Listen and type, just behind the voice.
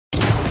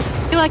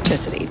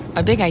Electricity,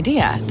 a big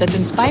idea that's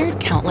inspired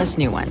countless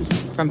new ones.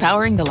 From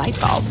powering the light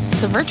bulb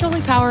to virtually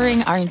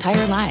powering our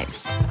entire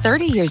lives.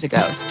 30 years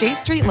ago, State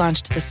Street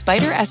launched the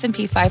Spider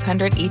S&P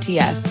 500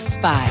 ETF,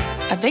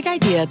 SPY. A big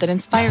idea that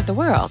inspired the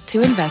world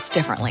to invest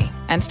differently.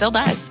 And still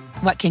does.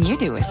 What can you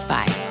do with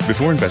SPY?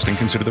 Before investing,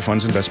 consider the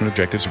fund's investment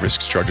objectives,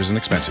 risks, charges, and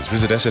expenses.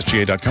 Visit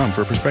ssga.com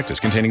for a prospectus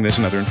containing this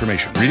and other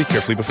information. Read it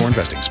carefully before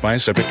investing. SPY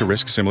is subject to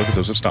risks similar to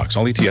those of stocks.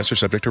 All ETFs are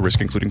subject to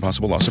risk, including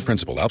possible loss of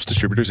principal. Alps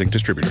Distributors, Inc.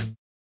 Distributor.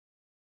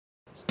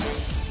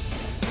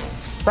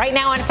 Right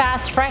now on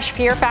Fast Fresh,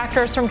 fear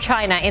factors from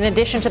China. In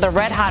addition to the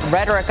red-hot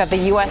rhetoric of the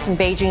U.S. and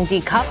Beijing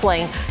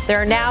decoupling, there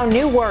are now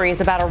new worries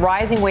about a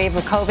rising wave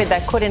of COVID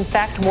that could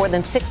infect more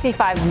than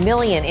 65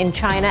 million in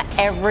China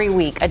every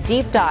week. A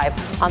deep dive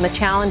on the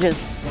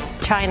challenges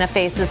China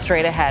faces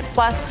straight ahead.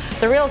 Plus,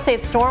 the real estate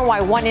storm, why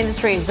one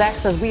industry exec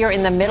says we are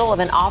in the middle of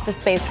an office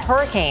space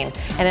hurricane,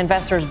 and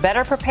investors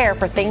better prepare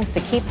for things to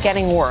keep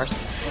getting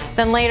worse.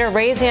 Then later,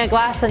 raising a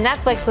glass of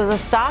Netflix as the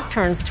stock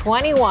turns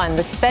 21.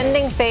 The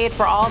spending fade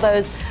for all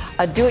those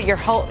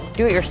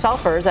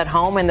do-it-yourselfers at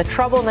home, and the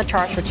trouble in the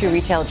charts for two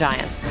retail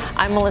giants.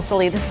 I'm Melissa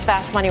Lee. This is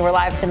Fast Money. We're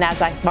live at the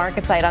NASDAQ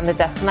market site on the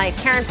desk tonight.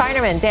 Karen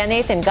Feinerman, Dan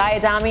Nathan, Guy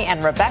Adami,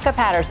 and Rebecca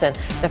Patterson,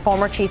 the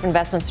former chief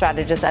investment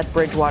strategist at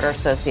Bridgewater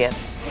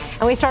Associates.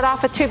 And we start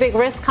off with two big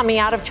risks coming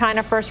out of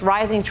China. First,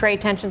 rising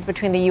trade tensions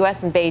between the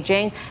U.S. and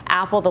Beijing.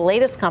 Apple, the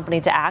latest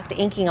company to act,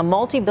 inking a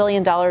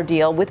multi-billion-dollar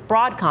deal with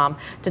Broadcom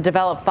to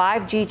develop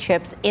 5G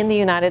chips in the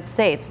United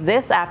States.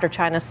 This after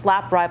China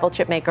slapped rival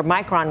chipmaker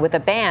Micron with a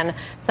ban,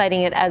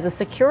 citing it as a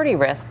security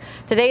risk.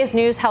 Today's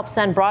news helped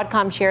send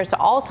Broadcom shares to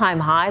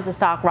all-time highs, the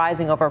stock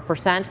rising over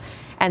 1%.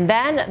 And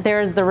then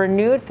there's the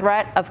renewed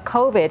threat of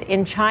COVID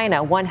in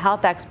China. One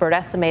health expert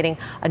estimating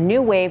a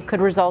new wave could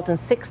result in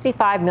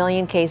 65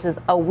 million cases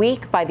a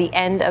week by the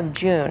end of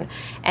June.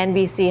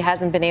 NBC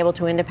hasn't been able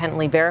to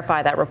independently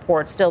verify that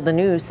report. Still, the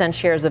news sent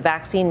shares of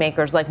vaccine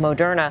makers like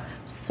Moderna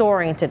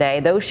soaring today.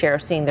 Those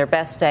shares seeing their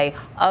best day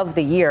of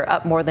the year,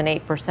 up more than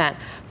 8%.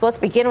 So let's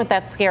begin with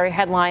that scary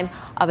headline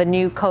of a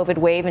new COVID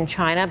wave in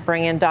China.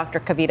 Bring in Dr.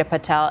 Kavita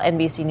Patel,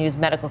 NBC News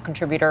medical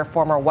contributor,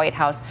 former White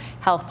House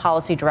health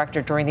policy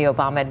director during the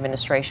Obama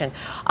administration.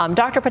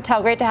 Dr.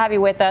 Patel, great to have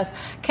you with us.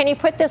 Can you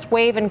put this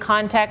wave in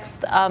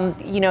context, the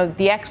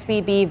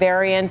XBB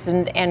variant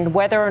and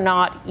whether or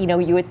not,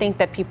 you would think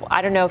that people,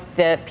 I don't know if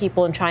the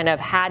people in China have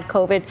had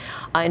COVID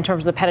in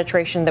terms of the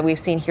penetration that we've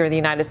seen here in the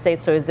United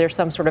States. So is there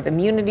some sort of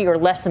immunity or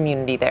less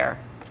immunity there?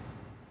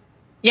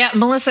 Yeah,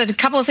 Melissa, a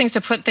couple of things to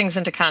put things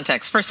into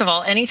context. First of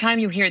all, anytime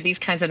you hear these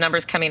kinds of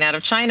numbers coming out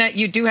of China,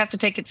 you do have to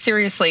take it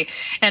seriously.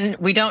 And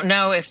we don't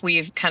know if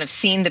we've kind of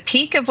seen the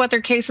peak of what their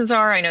cases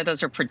are. I know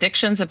those are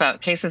predictions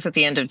about cases at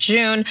the end of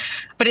June,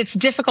 but it's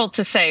difficult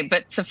to say.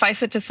 But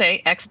suffice it to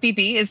say,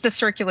 XBB is the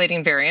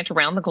circulating variant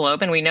around the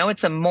globe. And we know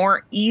it's a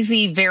more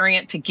easy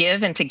variant to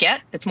give and to get.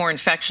 It's more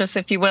infectious,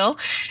 if you will.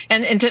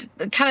 And to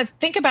kind of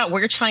think about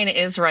where China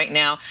is right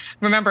now,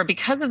 remember,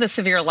 because of the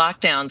severe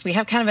lockdowns, we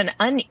have kind of an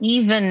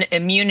uneven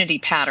immunity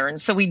pattern.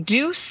 So we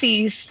do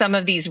see some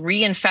of these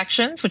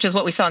reinfections, which is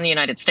what we saw in the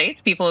United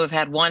States, people who have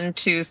had 1,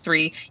 2,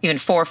 3, even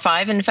 4 or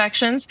 5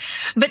 infections,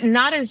 but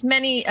not as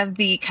many of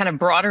the kind of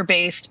broader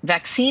based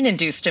vaccine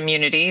induced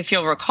immunity. If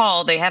you'll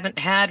recall, they haven't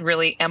had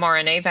really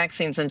mRNA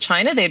vaccines in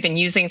China. They've been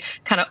using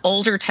kind of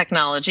older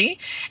technology.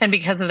 And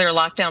because of their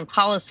lockdown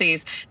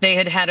policies, they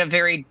had had a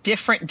very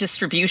different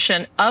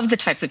distribution of the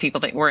types of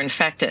people that were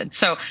infected.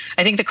 So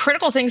I think the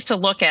critical things to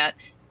look at: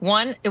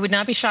 one, it would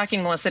not be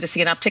shocking, Melissa, to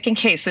see an uptick in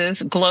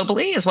cases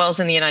globally as well as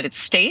in the United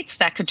States.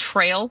 That could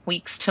trail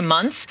weeks to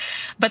months.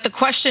 But the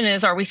question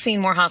is, are we seeing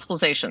more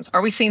hospitalizations?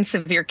 Are we seeing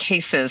severe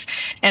cases?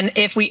 And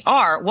if we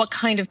are, what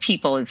kind of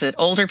people? Is it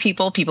older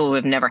people, people who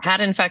have never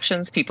had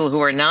infections, people who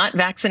are not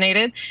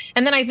vaccinated?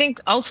 And then I think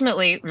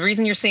ultimately, the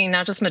reason you're seeing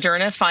not just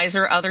Moderna,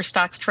 Pfizer, other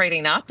stocks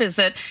trading up is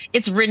that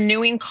it's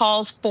renewing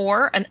calls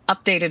for an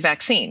updated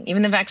vaccine.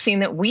 Even the vaccine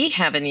that we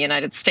have in the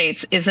United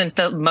States isn't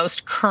the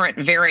most current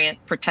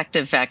variant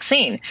protective vaccine.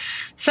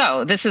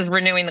 So this is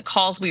renewing the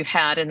calls we've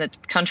had in the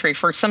country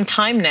for some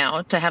time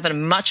now to have a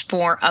much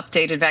more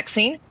updated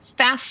vaccine,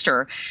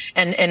 faster,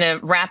 and in a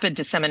rapid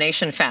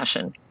dissemination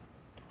fashion.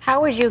 How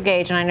would you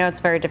gauge, and I know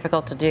it's very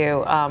difficult to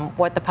do,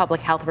 what the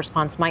public health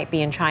response might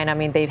be in China? I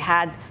mean, they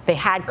had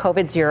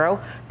COVID zero,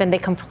 then they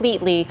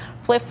completely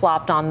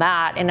flip-flopped on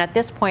that. And at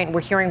this point, we're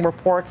hearing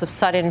reports of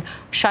sudden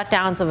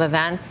shutdowns of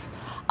events,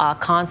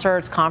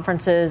 concerts,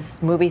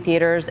 conferences, movie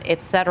theaters,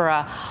 et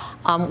cetera.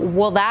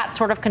 Will that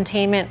sort of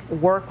containment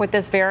work with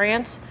this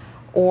variant?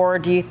 Or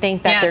do you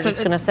think that they're just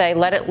going to say,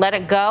 let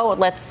it go,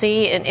 let's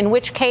see? In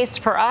which case,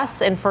 for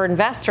us and for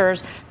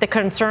investors, the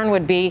concern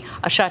would be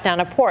a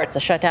shutdown of ports, a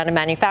shutdown of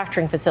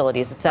manufacturing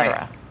facilities, et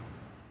cetera. Right.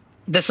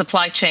 The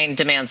supply chain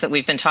demands that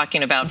we've been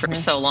talking about for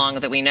so long,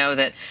 that we know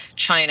that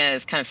China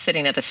is kind of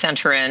sitting at the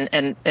center,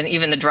 and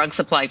even the drug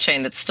supply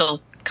chain that's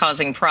still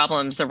causing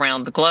problems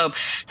around the globe.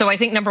 So I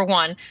think, number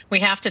one, we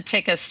have to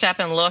take a step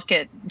and look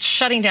at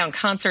shutting down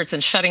concerts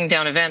and shutting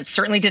down events.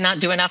 Certainly did not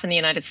do enough in the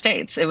United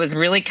States. It was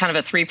really kind of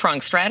a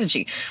three-pronged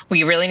strategy.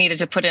 We really needed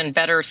to put in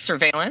better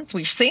surveillance.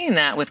 We've seen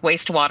that with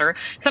wastewater.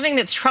 Something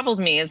that's troubled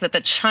me is that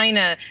the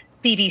China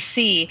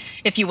CDC,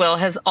 if you will,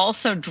 has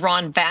also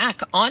drawn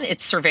back on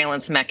its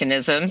surveillance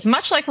mechanisms,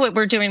 much like what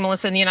we're doing,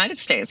 Melissa, in the United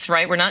States,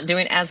 right? We're not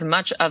doing as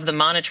much of the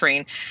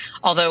monitoring,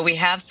 although we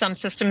have some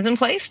systems in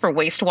place for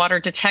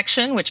wastewater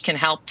detection, which can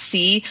help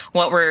see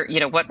what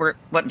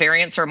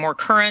variants are more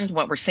current,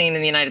 what we're seeing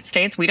in the United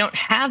States. We don't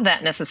have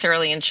that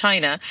necessarily in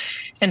China.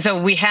 And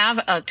so we have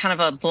a kind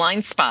of a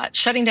blind spot.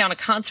 Shutting down a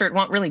concert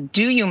won't really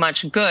do you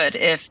much good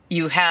if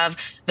you have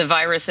the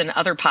virus in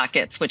other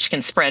pockets, which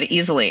can spread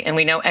easily. And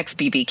we know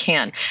XBB can.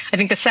 I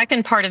think the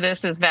second part of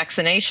this is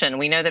vaccination.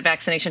 We know that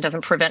vaccination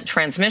doesn't prevent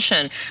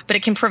transmission, but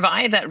it can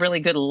provide that really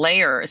good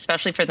layer,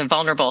 especially for the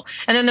vulnerable.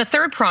 And then the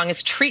third prong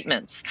is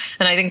treatments.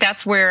 And I think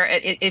that's where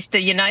if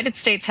the United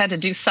States had to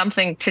do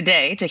something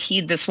today to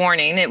heed this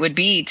warning, it would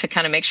be to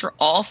kind of make sure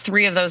all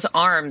three of those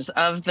arms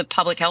of the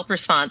public health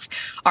response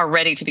are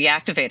ready to be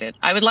activated.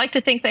 I would like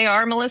to think they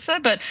are, Melissa,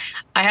 but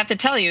I have to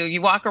tell you,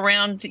 you walk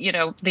around,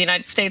 the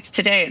United States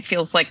today, it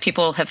feels like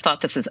people have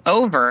thought this is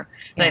over.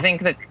 And I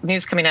think the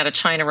news coming out of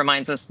China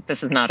reminds us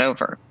this is not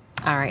over.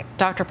 All right.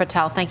 Dr.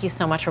 Patel, thank you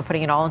so much for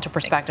putting it all into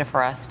perspective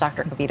for us.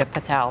 Dr. Kavita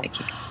Patel. Thank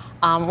you.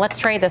 Let's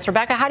trade this.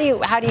 Rebecca, how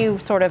do you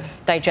sort of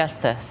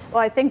digest this?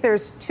 Well, I think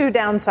there's two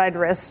downside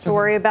risks to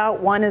worry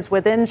about. One is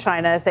within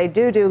China. If they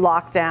do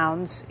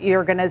lockdowns,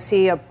 you're going to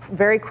see a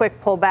very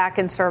quick pullback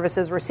in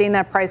services. We're seeing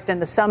that priced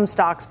into some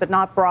stocks, but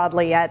not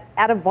broadly at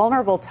a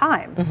vulnerable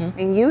time. I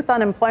mean, youth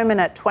unemployment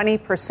at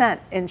 20%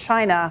 in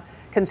China,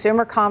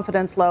 consumer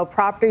confidence low,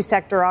 property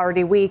sector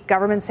already weak,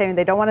 government saying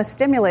they don't want to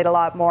stimulate a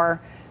lot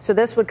more. So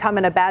this would come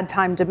in a bad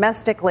time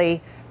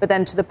domestically. But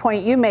then to the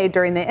point you made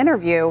during the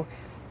interview,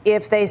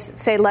 if they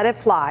say let it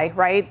fly,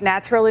 right?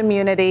 Natural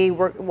immunity,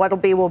 what'll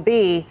be will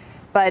be.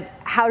 But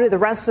how does the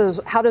rest of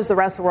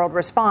the world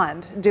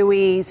respond? Do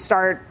we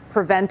start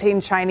preventing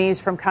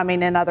Chinese from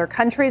coming in other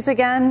countries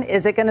again?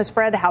 Is it going to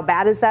spread? How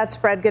bad is that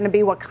spread going to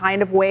be? What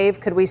kind of wave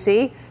could we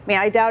see? I mean,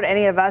 I doubt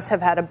any of us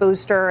have had a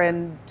booster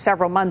in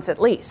several months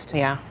at least.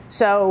 Yeah.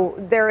 So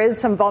there is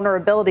some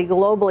vulnerability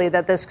globally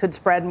that this could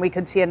spread and we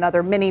could see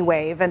another mini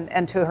wave.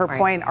 And to her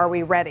point, are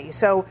we ready?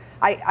 So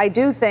I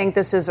do think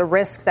this is a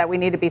risk that we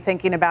need to be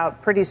thinking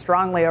about pretty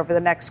strongly over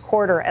the next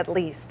quarter at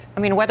least. I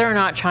mean, whether or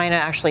not China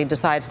actually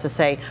decides to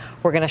say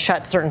we're going to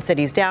shut certain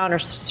cities down or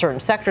certain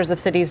sectors of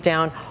cities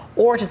down,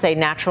 or to say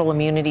natural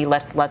immunity,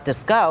 let's let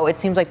this go, it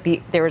seems like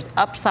there is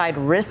upside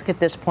risk at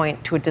this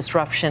point to a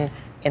disruption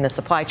in the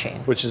supply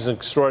chain. Which is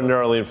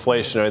extraordinarily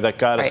inflationary. That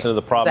got us into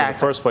the problem in the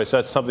first place.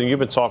 That's something you've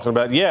been talking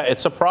about. Yeah,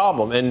 it's a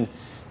problem. And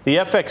the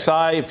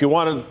FXI, if you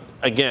want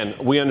to, again,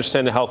 we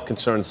understand the health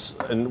concerns,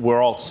 and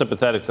we're all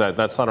sympathetic to that.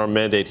 That's not our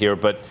mandate here.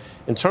 But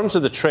in terms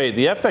of the trade,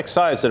 the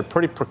FXI is at a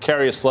pretty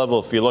precarious level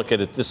if you look at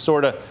it. This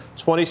sort of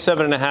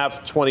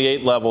 27.5,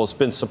 28 level has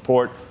been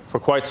support for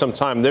quite some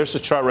time. There's the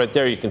chart right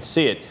there. You can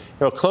see it.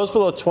 Close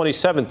below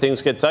 27,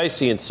 things get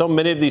dicey. And so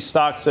many of these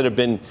stocks that have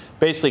been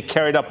basically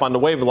carried up on the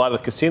wave, a lot of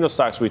the casino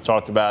stocks we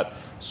talked about,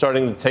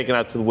 starting to take it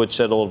out to the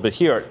woodshed a little bit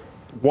here.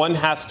 One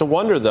has to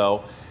wonder,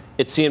 though,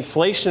 it's the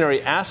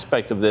inflationary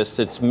aspect of this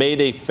that's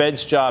made a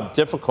Fed's job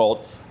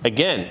difficult.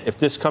 Again, if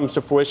this comes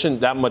to fruition,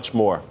 that much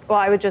more. Well,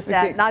 I would just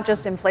add, not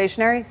just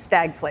inflationary,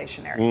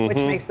 stagflationary, which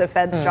makes the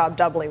Fed's job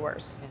doubly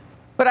worse.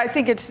 But I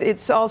think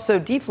it's also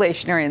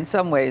deflationary in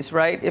some ways,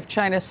 right? If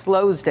China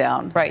slows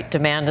down. Right,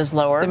 demand is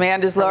lower.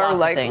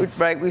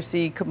 We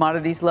see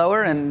commodities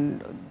lower,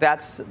 and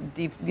that's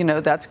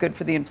good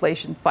for the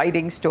inflation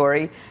fighting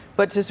story.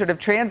 But to sort of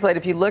translate,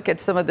 if you look at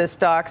some of the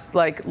stocks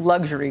like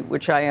luxury,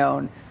 which I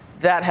own,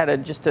 that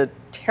had just a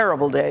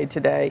terrible day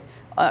today.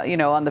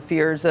 On the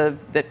fears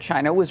that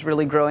China was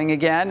really growing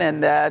again,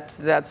 and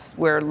that's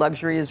where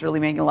luxury is really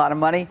making a lot of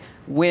money.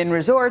 Wynn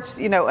Resorts,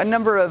 a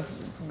number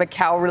of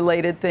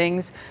Macau-related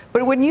things.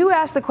 But when you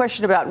ask the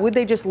question about would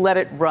they just let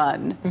it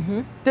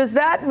run, does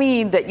that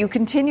mean that you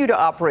continue to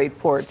operate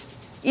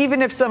ports,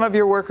 even if some of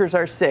your workers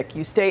are sick?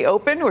 You stay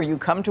open or you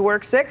come to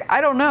work sick?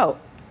 I don't know.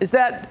 Is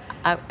that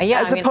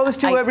opposed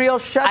to a real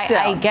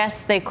shutdown? I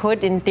guess they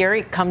could, in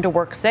theory, come to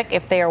work sick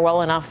if they are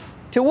well enough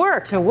to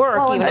work,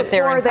 well, even if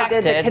they're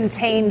infected. They did the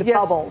contained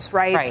bubbles,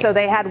 right? So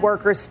they had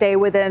workers stay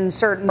within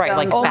certain zones,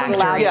 like not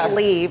allowed to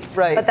leave.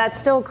 Right. But that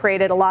still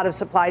created a lot of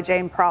supply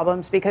chain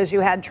problems because you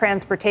had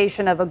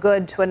transportation of a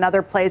good to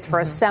another place for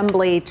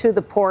assembly to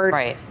the port.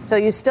 Right. So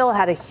you still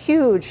had a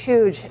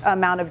huge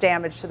amount of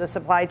damage to the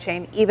supply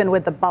chain, even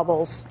with the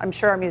bubbles. I'm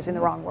sure I'm using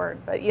the wrong word,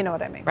 but you know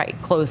what I mean. Right,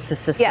 closed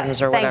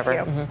systems or whatever.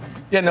 Thank you.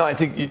 Yeah, no, I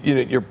think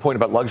your point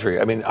about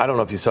luxury. I mean, I don't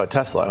know if you saw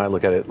Tesla, and I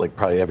look at it like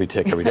probably every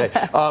tick every day.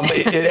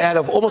 It had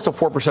almost a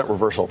 4%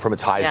 reversal from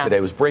its highs today.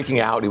 It was breaking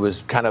out. It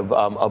was kind of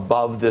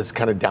above this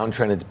kind of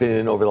downtrend it's been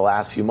in over the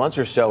last few months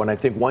or so. And I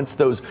think once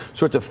those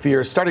sorts of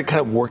fears started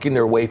kind of working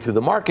their way through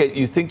the market,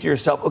 you think to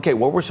yourself, okay,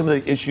 what were some of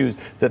the issues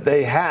that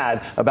they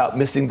had about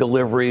missing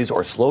deliveries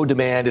or slow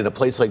demand in a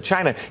place like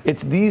China?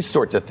 It's these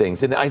sorts of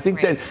things. And I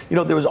think that,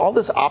 there was all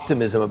this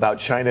optimism about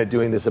China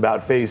doing this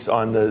about face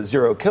on the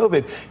zero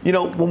COVID.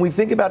 When we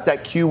think about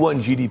that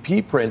Q1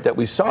 GDP print that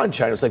we saw in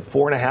China, it was like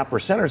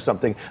 4.5% or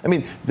something. I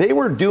mean, they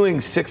were doing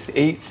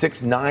 6.8,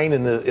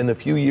 6.9 in the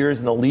few years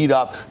in the lead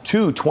up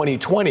to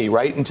 2020,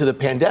 right, into the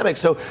pandemic.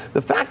 So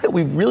the fact that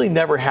we've really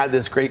never had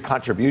this great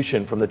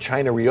contribution from the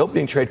China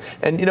reopening trade,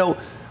 and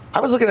I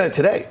was looking at it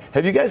today.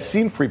 Have you guys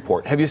seen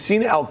Freeport? Have you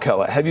seen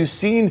Alcoa? Have you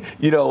seen,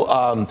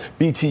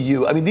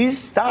 BTU? I mean, these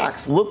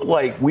stocks look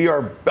like we are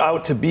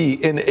about to be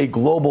in a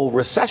global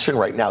recession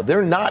right now.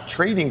 They're not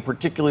trading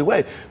particularly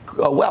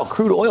well.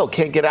 Crude oil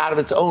can't get out of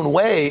its own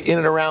way in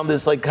and around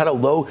this like kind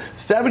of low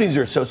 70s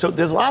or so. So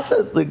there's lots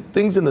of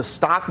things in the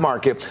stock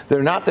market that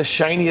are not the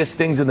shiniest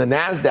things in the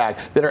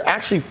NASDAQ that are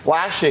actually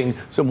flashing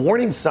some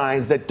warning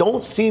signs that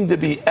don't seem to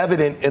be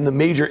evident in the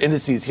major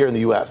indices here in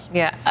the U.S.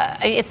 Yeah,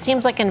 it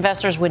seems like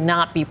investors would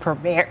not be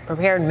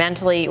prepared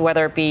mentally,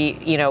 whether it be,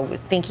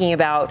 thinking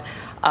about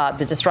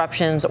the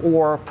disruptions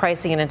or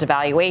pricing it into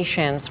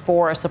valuations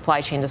for a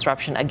supply chain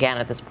disruption again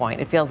at this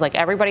point. It feels like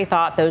everybody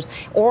thought those,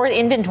 or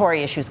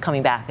inventory issues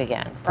coming back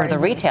again for the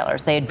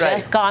retailers. They had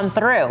just gone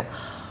through.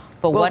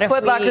 But what if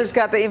Foot Locker's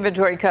got the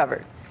inventory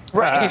covered?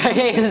 Right,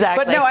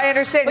 exactly. But no, I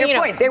understand your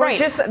point. They were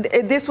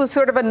this was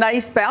sort of a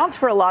nice bounce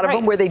for a lot of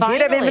them where they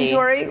did have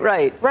inventory.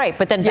 Right.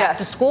 But then back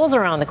to school's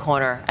around the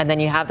corner, and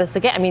then you have this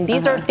again. I mean,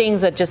 these are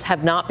things that just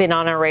have not been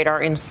on our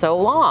radar in so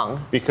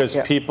long. Because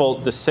people,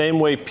 the same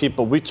way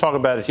we talk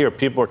about it here,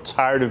 people are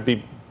tired of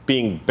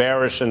being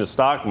bearish in the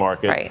stock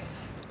market. Right.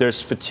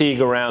 There's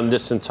fatigue around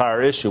this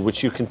entire issue,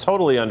 which you can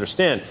totally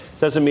understand.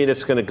 Doesn't mean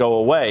it's going to go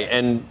away.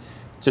 And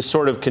to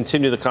sort of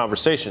continue the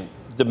conversation,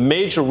 the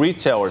major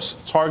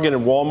retailers, Target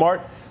and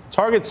Walmart,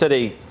 Target's at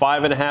a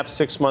 5.5,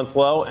 6 month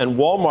low, and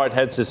Walmart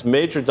has this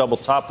major double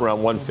top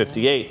around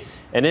 158,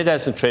 and it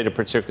hasn't traded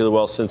particularly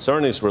well since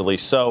earnings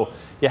release. So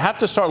you have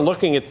to start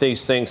looking at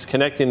these things,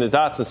 connecting the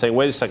dots and saying,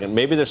 wait a second,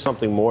 maybe there's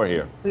something more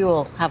here. We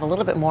will have a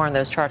little bit more on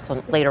those charts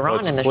later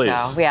on in the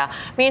show. Yeah.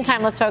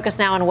 Meantime, let's focus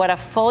now on what a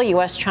full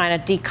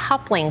U.S.-China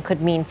decoupling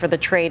could mean for the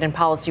trade and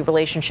policy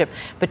relationship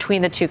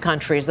between the two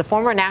countries. The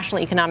former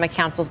National Economic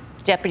Council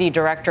Deputy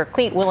Director,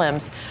 Clete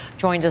Williams,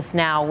 joins us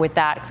now with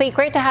that. Clete,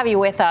 great to have you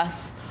with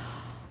us.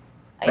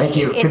 Thank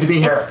you. Good to be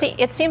here.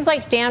 It seems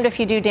like damned if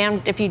you do,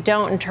 damned if you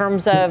don't in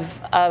terms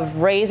of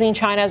raising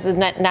China as a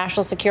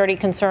national security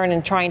concern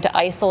and trying to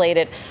isolate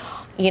it.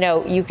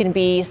 You can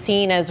be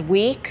seen as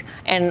weak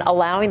and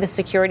allowing the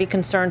security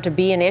concern to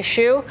be an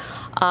issue.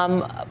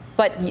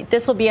 But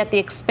this will be at the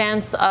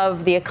expense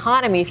of the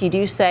economy if you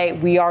do say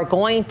we are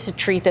going to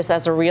treat this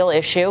as a real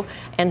issue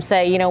and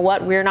say, you know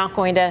what, we're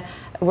going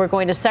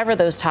to sever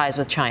those ties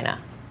with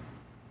China.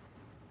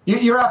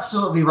 You're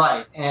absolutely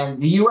right.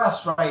 And the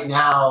U.S. right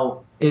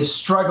now is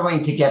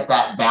struggling to get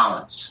that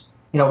balance.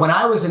 When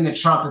I was in the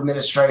Trump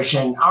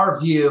administration, our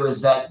view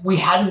is that we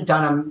hadn't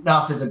done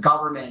enough as a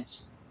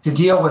government to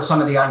deal with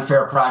some of the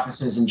unfair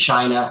practices in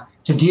China,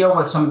 to deal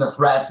with some of the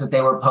threats that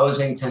they were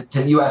posing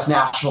to U.S.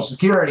 national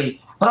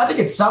security. But I think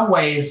in some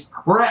ways,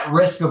 we're at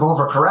risk of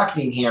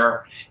overcorrecting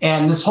here.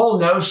 And this whole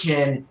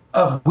notion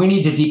of we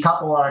need to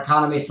decouple our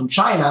economy from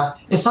China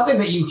is something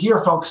that you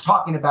hear folks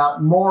talking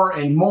about more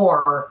and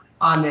more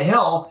on the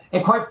Hill.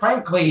 And quite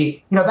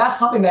frankly, that's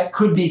something that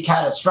could be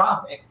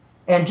catastrophic.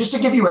 And just to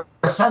give you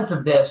a sense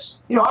of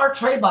this, our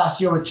trade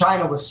last year with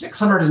China was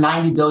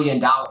 $690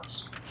 billion.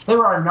 They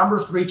were our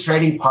number 3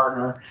 trading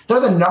partner. They're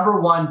the number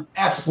 1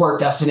 export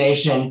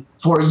destination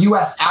for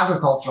U.S.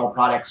 agricultural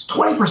products.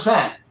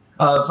 20%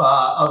 of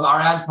our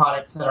ag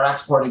products that are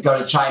exported go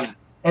to China.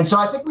 And so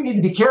I think we need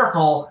to be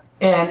careful,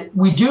 and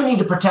we do need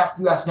to protect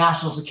U.S.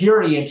 national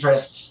security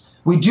interests.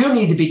 We do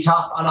need to be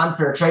tough on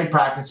unfair trade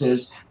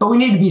practices, but we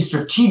need to be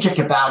strategic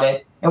about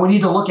it, and we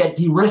need to look at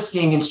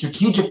de-risking and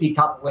strategic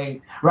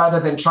decoupling rather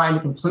than trying to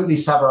completely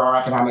sever our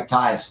economic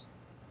ties.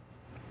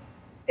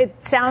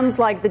 It sounds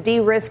like the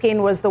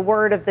de-risking was the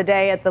word of the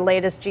day at the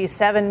latest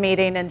G7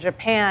 meeting in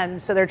Japan.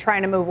 So they're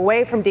trying to move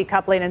away from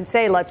decoupling and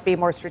say, let's be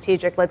more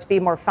strategic, let's be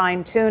more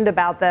fine-tuned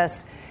about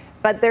this.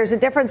 But there's a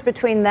difference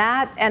between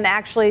that and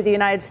actually the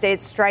United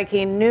States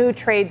striking new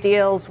trade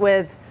deals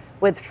with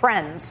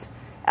friends.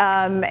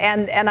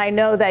 And I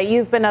know that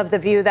you've been of the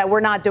view that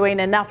we're not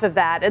doing enough of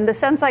that. And the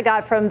sense I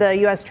got from the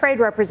U.S. Trade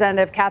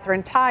Representative,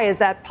 Katherine Tai, is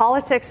that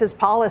politics is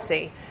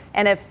policy.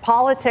 And if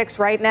politics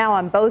right now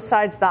on both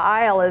sides of the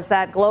aisle is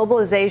that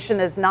globalization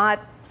is not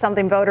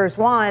something voters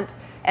want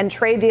and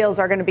trade deals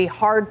are going to be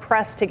hard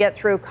pressed to get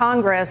through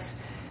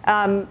Congress,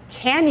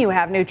 can you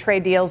have new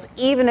trade deals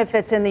even if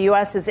it's in the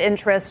U.S.'s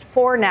interest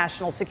for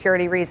national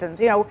security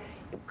reasons?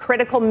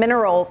 Critical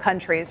mineral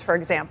countries, for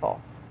example.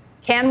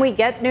 Can we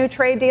get new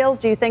trade deals?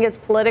 Do you think it's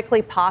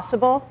politically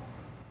possible?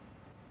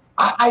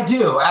 I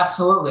do,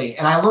 absolutely.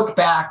 And I look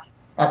back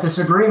at this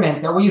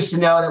agreement that we used to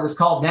know that was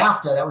called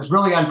NAFTA that was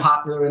really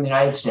unpopular in the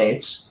United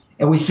States.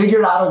 And we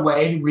figured out a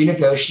way to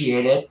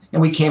renegotiate it,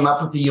 and we came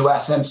up with the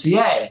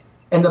USMCA.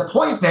 And the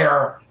point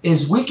there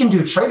is we can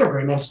do trade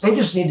agreements. They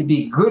just need to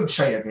be good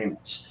trade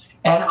agreements.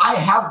 And I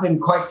have been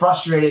quite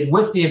frustrated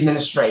with the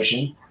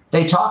administration.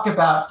 They talk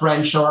about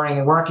friendshoring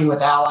and working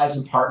with allies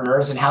and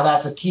partners and how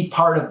that's a key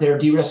part of their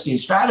de-risking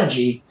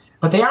strategy,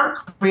 but they aren't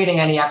creating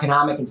any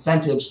economic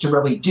incentives to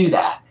really do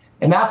that.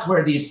 And that's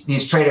where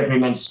these trade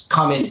agreements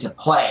come into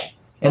play.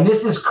 And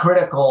this is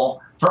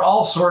critical for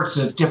all sorts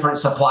of different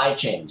supply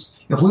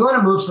chains. If we want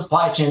to move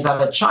supply chains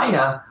out of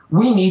China,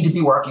 we need to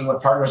be working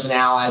with partners and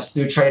allies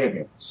through trade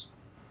agreements.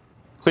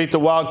 Clete, the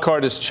wild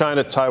card is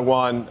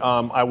China-Taiwan,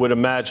 I would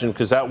imagine,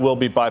 because that will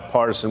be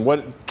bipartisan.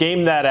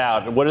 Game that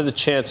out. What are the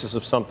chances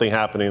of something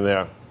happening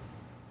there?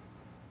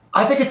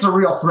 I think it's a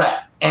real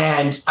threat.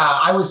 And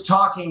I was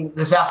talking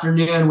this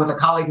afternoon with a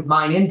colleague of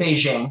mine in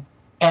Beijing,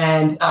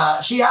 and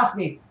she asked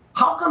me,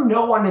 how come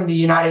no one in the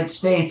United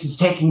States is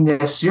taking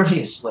this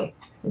seriously?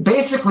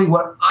 Basically,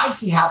 what I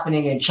see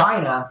happening in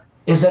China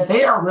is that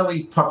they are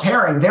really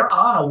preparing. They're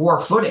on a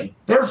war footing.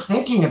 They're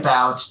thinking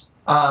about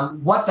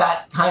what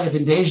that kind of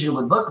invasion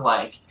would look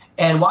like.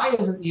 And why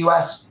isn't the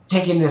U.S.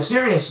 taking this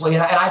seriously?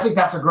 And I think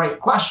that's a great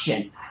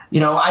question.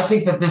 I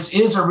think that this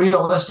is a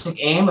realistic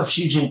aim of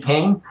Xi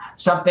Jinping,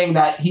 something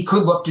that he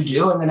could look to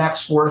do in the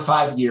next 4 to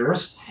 5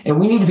 years. And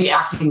we need to be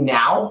acting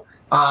now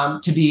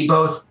to be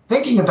both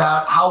thinking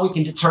about how we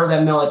can deter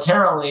them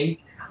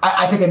militarily.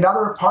 I think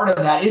another part of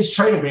that is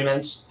trade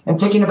agreements and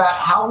thinking about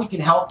how we can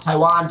help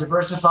Taiwan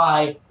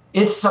diversify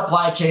its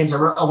supply chains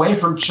away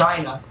from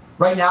China.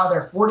 Right now,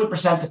 they're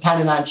 40%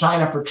 dependent on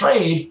China for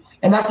trade,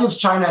 and that gives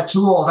China a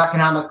tool of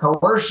economic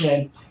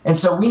coercion. And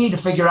so we need to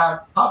figure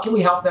out how can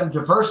we help them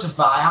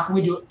diversify? How can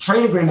we do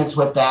trade agreements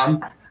with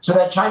them so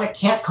that China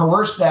can't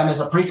coerce them as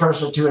a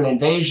precursor to an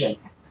invasion?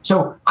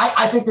 So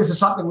I think this is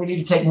something we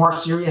need to take more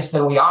serious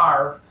than we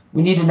are.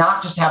 We need to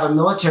not just have a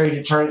military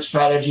deterrent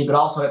strategy, but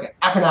also an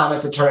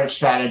economic deterrent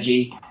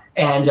strategy.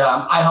 And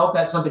I hope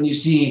that's something you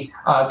see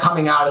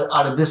coming out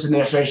of this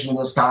administration and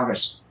this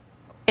Congress.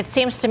 It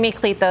seems to me,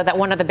 Clete, though, that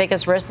one of the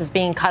biggest risks is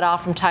being cut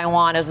off from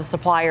Taiwan as a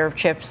supplier of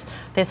chips.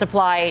 They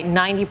supply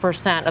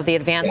 90% of the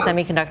advanced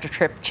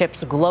semiconductor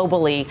chips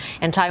globally,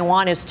 and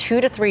Taiwan is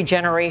 2 to 3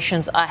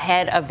 generations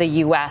ahead of the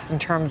U.S. in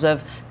terms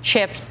of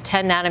chips,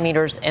 10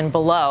 nanometers and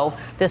below.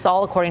 This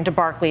all according to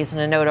Barclays in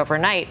a note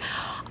overnight.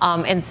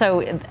 And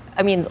so,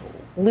 I mean,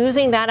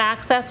 losing that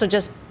access would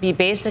just be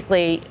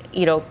basically,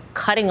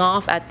 cutting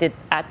off at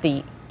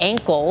the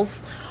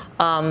ankles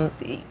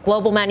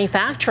global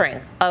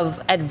manufacturing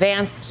of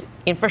advanced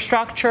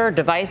infrastructure,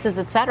 devices,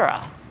 et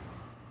cetera.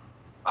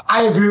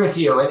 I agree with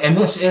you. And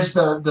this is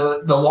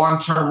the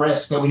long-term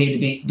risk that we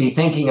need to be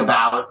thinking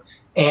about.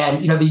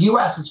 And, the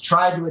U.S. has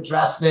tried to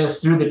address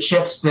this through the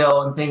CHIPS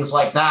bill and things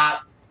like that.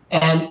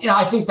 And,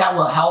 I think that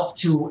will help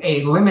to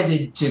a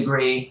limited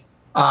degree.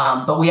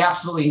 But we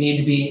absolutely need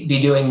to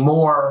be doing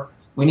more.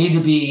 We need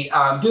to be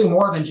doing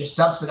more than just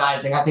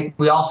subsidizing. I think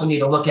we also need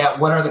to look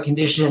at what are the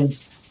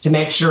conditions to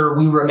make sure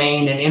we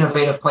remain an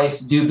innovative place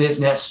to do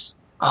business.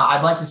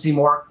 I'd like to see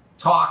more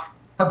talk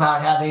about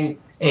having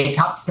a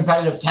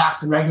competitive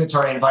tax and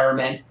regulatory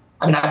environment.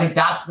 I mean, I think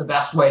that's the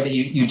best way that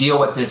you deal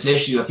with this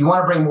issue. If you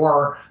want to bring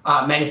more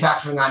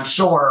manufacturing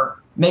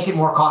onshore, make it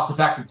more cost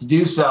effective to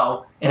do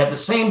so. And at the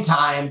same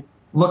time,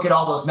 look at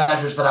all those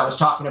measures that I was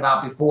talking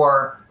about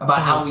before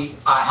about how we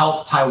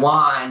help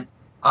Taiwan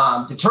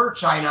deter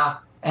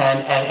China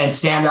and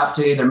stand up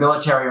to either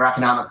military or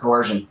economic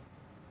coercion.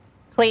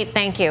 Clete,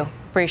 thank you.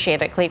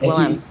 Appreciate it. Clete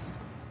Williams.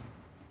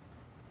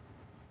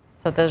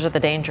 So those are the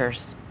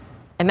dangers.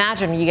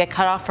 Imagine you get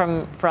cut off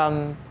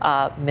from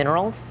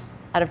minerals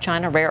out of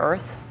China, rare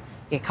earths.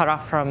 You get cut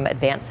off from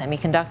advanced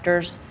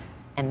semiconductors.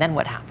 And then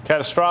what happens?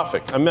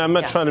 Catastrophic. I mean, I'm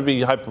not trying to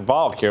be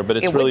hyperbolic here, but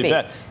it's really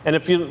bad. And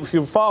if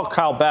you follow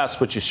Kyle Bass,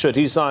 which you should,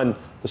 he's on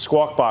the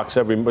Squawk Box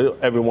every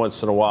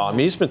once in a while. I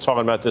mean, he's been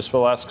talking about this for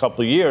the last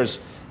couple of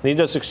years, and he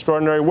does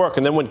extraordinary work.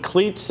 And then when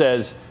Clete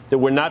says that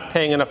we're not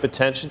paying enough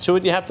attention to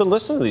it, you have to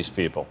listen to these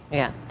people.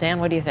 Yeah. Dan,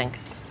 what do you think?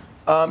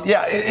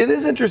 It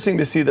is interesting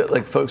to see that,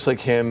 like, folks like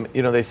him,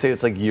 they say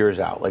it's like years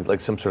out,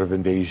 like some sort of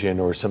invasion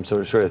or some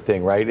sort of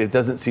thing, right? It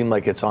doesn't seem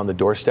like it's on the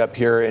doorstep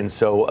here. And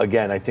so,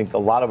 again, I think a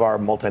lot of our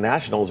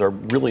multinationals are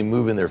really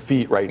moving their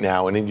feet right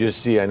now. And then you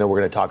just see, I know we're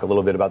going to talk a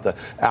little bit about the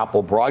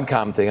Apple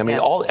Broadcom thing. I mean,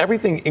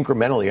 everything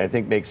incrementally, I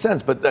think, makes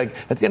sense. But, like,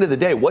 at the end of the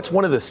day, what's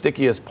one of the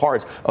stickiest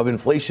parts of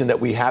inflation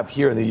that we have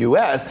here in the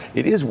U.S.?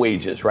 It is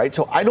wages, right?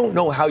 So I don't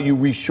know how you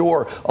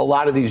reshore a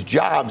lot of these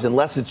jobs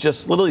unless it's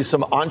just literally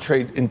some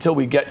entree until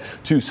we get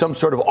to some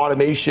sort of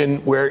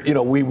automation where,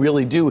 we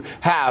really do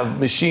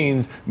have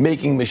machines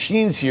making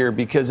machines here,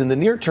 because in the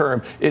near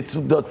term, it's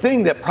the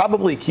thing that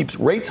probably keeps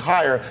rates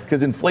higher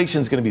because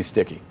inflation is going to be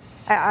sticky.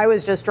 I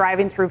was just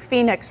driving through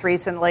Phoenix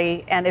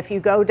recently, and if you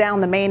go down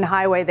the main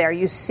highway there,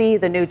 you see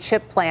the new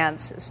chip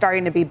plants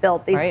starting to be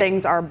built. These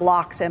things are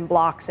blocks and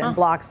blocks and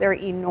blocks. They're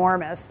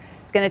enormous.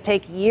 It's going to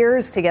take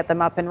years to get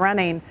them up and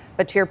running.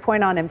 But to your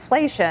point on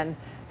inflation,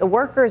 the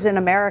workers in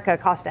America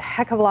cost a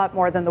heck of a lot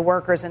more than the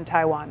workers in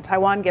Taiwan.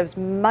 Taiwan gives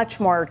much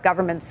more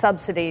government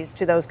subsidies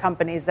to those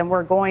companies than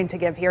we're going to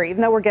give here, even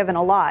though we're given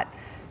a lot.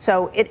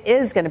 So it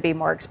is going to be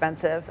more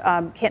expensive.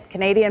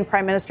 Canadian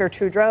Prime Minister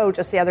Trudeau,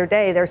 just the other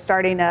day, they're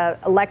starting an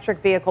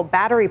electric vehicle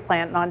battery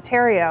plant in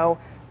Ontario,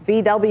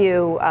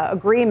 VW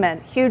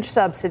agreement, huge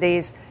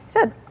subsidies. He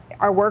said,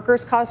 our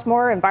workers cost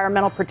more.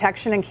 Environmental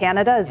protection in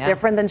Canada is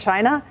different than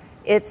China.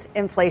 It's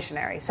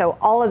inflationary. So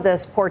all of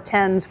this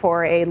portends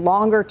for a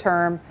longer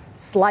term,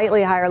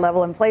 slightly higher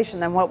level inflation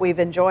than what we've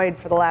enjoyed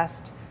for the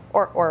last,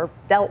 or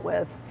dealt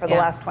with for the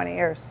last 20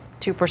 years.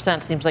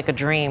 2% seems like a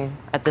dream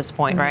at this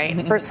point,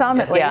 right? For some,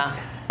 at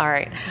least. All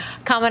right.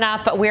 Coming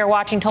up, we are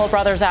watching Toll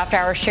Brothers After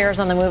Hours, shares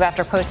on the move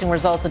after posting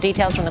results. The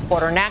details from the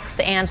quarter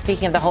next. And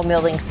speaking of the home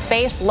building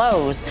space,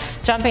 Lowe's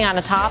jumping on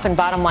a top and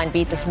bottom line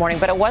beat this morning.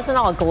 But it wasn't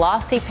all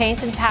glossy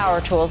paint and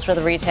power tools for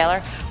the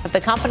retailer. But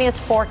the company is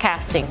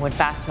forecasting when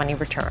Fast Money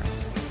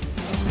returns.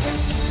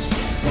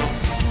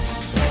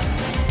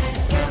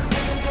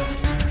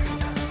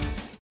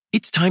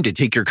 It's time to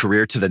take your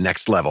career to the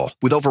next level.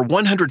 With over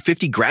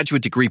 150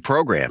 graduate degree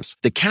programs,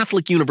 the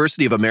Catholic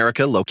University of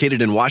America, located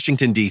in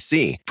Washington,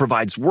 D.C.,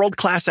 provides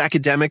world-class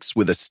academics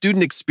with a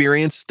student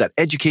experience that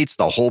educates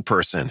the whole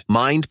person,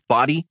 mind,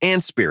 body,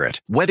 and spirit.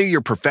 Whether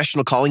your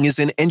professional calling is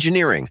in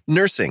engineering,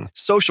 nursing,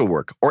 social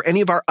work, or any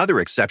of our other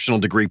exceptional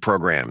degree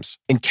programs,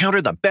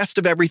 encounter the best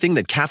of everything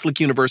that Catholic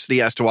University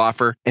has to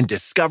offer and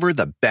discover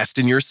the best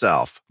in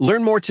yourself.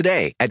 Learn more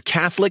today at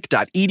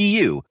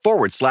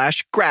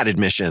catholic.edu/grad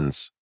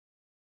admissions.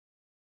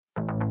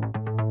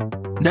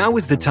 Now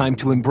is the time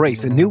to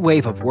embrace a new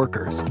wave of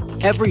workers.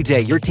 Every day,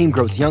 your team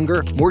grows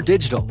younger, more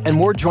digital, and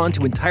more drawn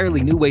to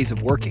entirely new ways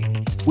of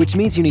working, which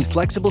means you need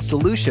flexible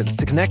solutions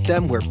to connect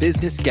them where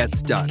business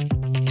gets done.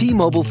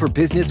 T-Mobile for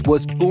Business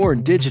was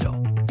born digital.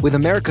 With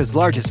America's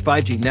largest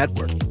 5G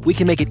network, we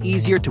can make it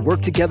easier to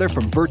work together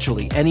from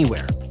virtually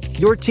anywhere.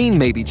 Your team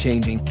may be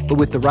changing, but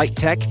with the right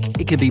tech,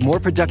 it can be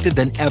more productive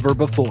than ever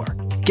before.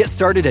 Get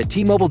started at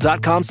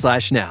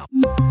T-Mobile.com/now.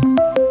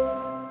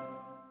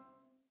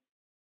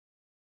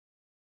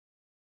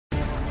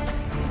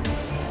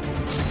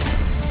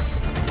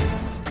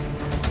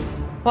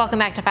 Welcome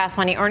back to Fast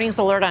Money. Earnings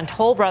alert on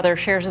Toll Brothers.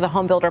 Shares of the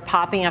home builder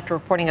popping after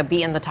reporting a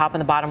beat in the top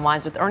and the bottom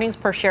lines, with earnings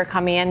per share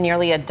coming in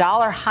nearly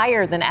 $1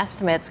 higher than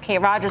estimates. Kate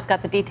Rogers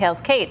got the details.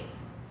 Kate.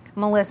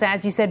 Melissa,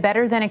 as you said,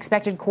 better than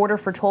expected quarter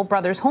for Toll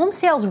Brothers. Home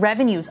sales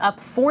revenues up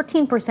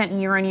 14%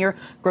 year on year.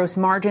 Gross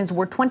margins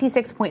were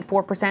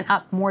 26.4%,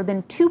 up more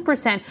than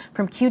 2%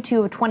 from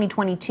Q2 of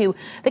 2022.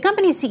 The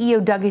company's CEO,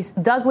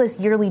 Douglas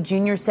Yearley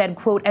Jr. said,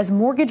 quote, as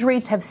mortgage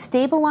rates have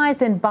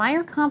stabilized and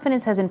buyer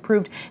confidence has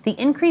improved,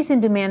 the increase in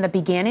demand that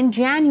began in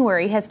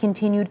January has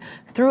continued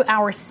through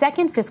our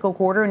second fiscal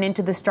quarter and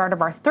into the start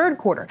of our third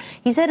quarter.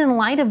 He said in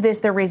light of this,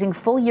 they're raising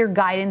full year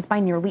guidance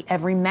by nearly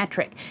every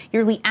metric.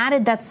 Yearley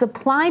added that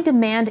supply-demand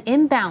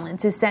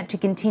imbalance is set to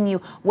continue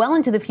well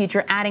into the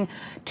future, adding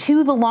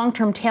to the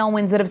long-term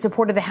tailwinds that have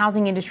supported the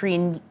housing industry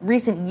in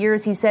recent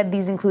years. He said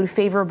these include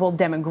favorable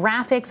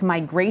demographics,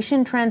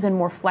 migration trends, and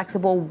more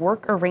flexible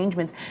work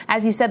arrangements.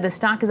 As you said, the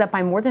stock is up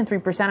by more than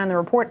 3% on the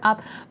report,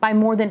 up by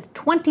more than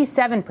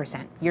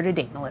 27% year to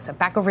date. Melissa,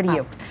 back over to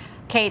you.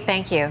 Kate,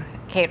 thank you.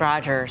 Kate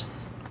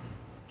Rogers.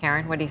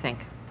 Karen, what do you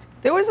think?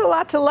 There was a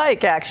lot to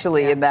like,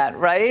 actually, in that,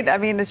 right? I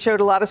mean, it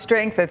showed a lot of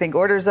strength. I think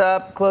orders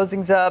up,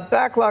 closings up,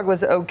 backlog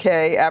was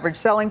okay, average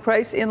selling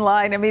price in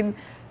line. I mean,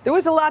 there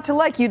was a lot to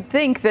like. You'd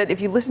think that if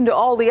you listen to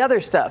all the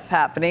other stuff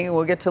happening,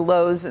 we'll get to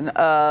Lowe's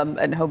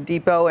and Home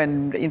Depot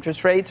and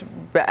interest rates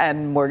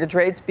and mortgage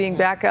rates being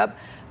back up.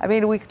 I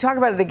mean, we could talk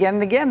about it again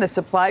and again. The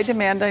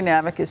supply-demand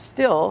dynamic is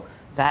still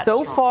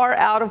far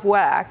out of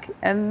whack.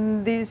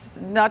 And these,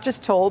 not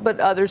just Toll, but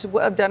others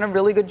have done a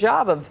really good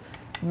job of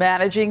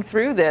managing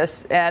through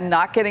this and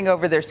not getting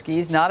over their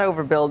skis, not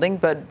overbuilding,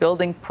 but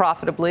building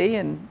profitably,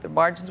 and the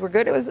margins were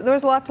good. There was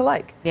a lot to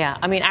like. Yeah,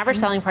 I mean, average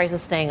selling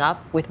prices staying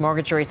up with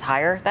mortgage rates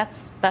higher,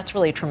 that's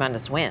really a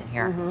tremendous win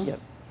here. Mm-hmm. Yep.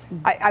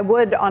 I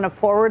would, on a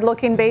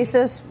forward-looking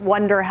basis,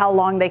 wonder how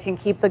long they can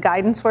keep the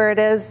guidance where it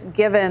is,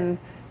 given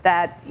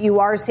that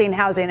you are seeing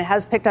housing. It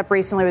has picked up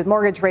recently with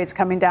mortgage rates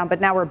coming down, but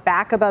now we're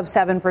back above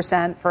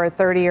 7% for a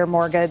 30-year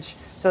mortgage.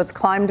 So it's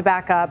climbed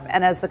back up.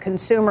 And as the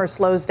consumer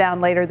slows down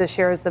later this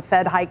year, as the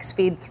Fed hikes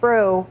feed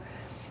through,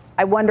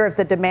 I wonder if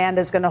the demand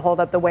is going to hold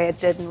up the way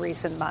it did in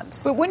recent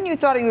months. But wouldn't you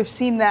thought you have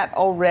seen that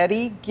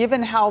already,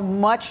 given how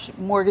much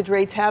mortgage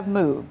rates have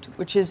moved,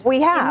 which is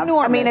we have.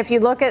 Enormous. I mean, if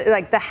you look at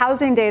like the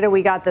housing data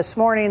we got this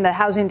morning, the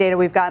housing data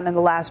we've gotten in the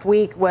last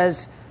week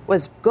was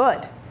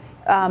good.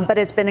 But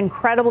it's been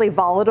incredibly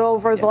volatile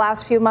over the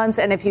last few months.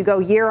 And if you go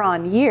year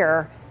on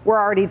year, we're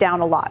already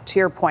down a lot, to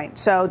your point.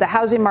 So the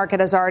housing market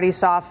has already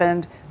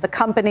softened. The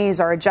companies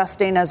are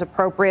adjusting as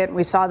appropriate.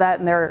 We saw that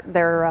in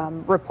their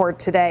report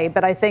today.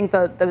 But I think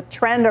the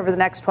trend over the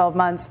next 12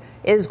 months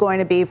is going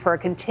to be for a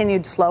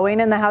continued slowing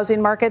in the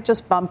housing market,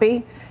 just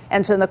bumpy.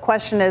 And so the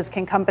question is,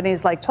 can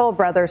companies like Toll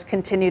Brothers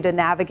continue to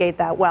navigate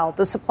that well?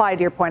 The supply,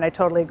 to your point, I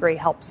totally agree,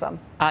 helps them.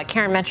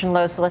 Karen mentioned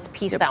Lowe's, so let's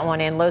piece that one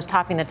in. Lowe's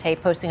topping the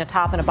tape, posting a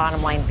top and a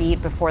bottom line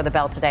beat before the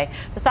bell today.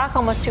 The stock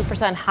almost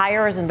 2%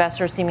 higher as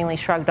investors seemingly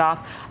shrugged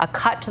off a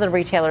cut to the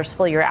retailer's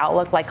full-year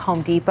outlook. Like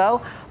Home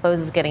Depot, Lowe's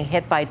is getting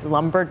hit by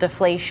lumber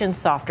deflation,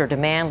 softer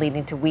demand,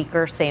 leading to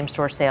weaker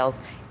same-store sales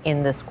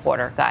in this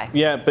quarter, Guy.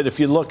 Yeah, but if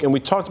you look, and we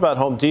talked about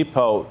Home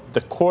Depot,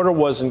 the quarter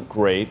wasn't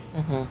great,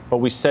 but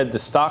we said the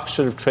stock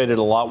should have traded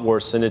a lot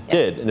worse than it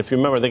did. And if you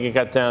remember, I think it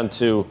got down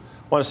to,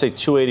 I want to say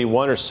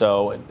 281 or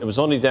so. It was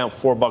only down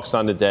 $4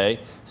 on the day.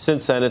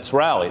 Since then, it's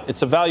rallied.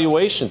 It's a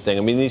valuation thing.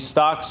 I mean, these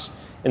stocks,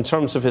 in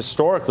terms of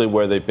historically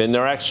where they've been,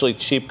 they're actually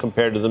cheap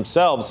compared to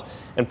themselves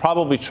and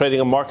probably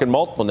trading a market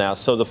multiple now.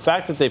 So the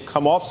fact that they've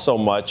come off so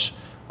much,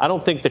 I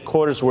don't think the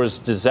quarters were as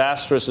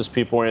disastrous as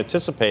people were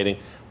anticipating,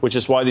 which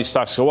is why these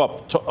stocks go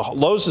up.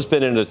 Lowe's has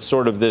been in a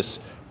sort of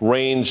this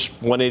range,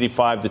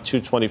 185 to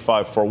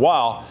 225 for a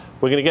while.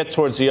 We're going to get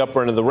towards the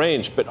upper end of the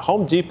range, but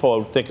Home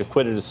Depot, I think,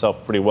 acquitted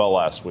itself pretty well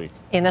last week.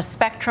 In the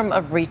spectrum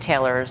of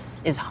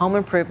retailers, is home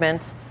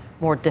improvement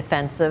more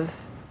defensive,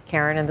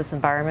 Karen, in this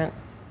environment?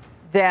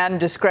 Than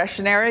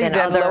discretionary,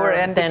 than lower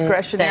end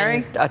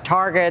discretionary? Than a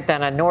Target,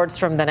 than a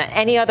Nordstrom, than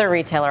any other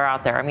retailer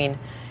out there. I mean,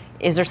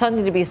 is there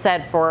something to be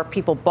said for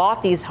people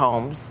bought these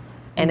homes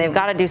and they've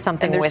got to do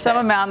something with it? There's some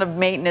amount of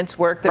maintenance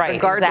work that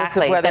regardless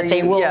of whether that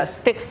they will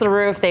fix the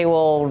roof, they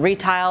will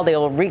retile, they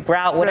will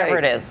regrout, whatever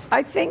it is.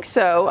 I think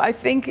so. I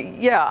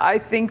think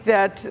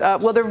that,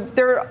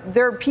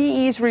 their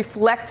PEs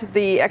reflect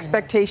the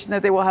expectation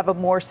that they will have a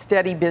more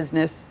steady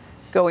business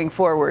going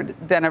forward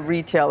than a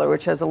retailer,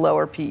 which has a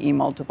lower PE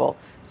multiple.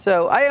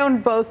 So I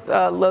own both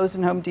Lowe's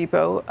and Home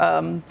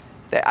Depot.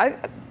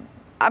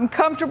 I'm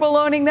comfortable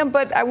owning them,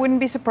 but I wouldn't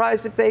be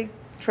surprised if they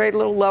trade a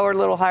little lower, a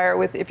little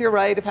higher. If you're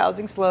right, if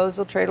housing slows,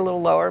 they'll trade a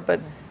little lower. But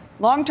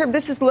long term,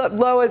 this is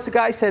low, as the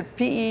guy said,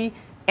 PE,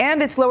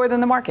 and it's lower than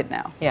the market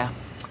now. Yeah.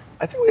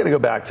 I think we got to go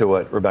back to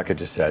what Rebecca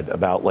just said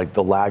about like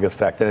the lag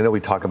effect. And I know we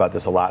talk about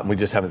this a lot, and we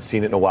just haven't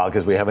seen it in a while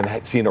because we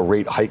haven't seen a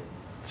rate hike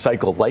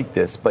cycle like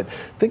this. But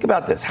think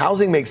about this.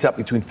 Housing makes up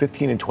between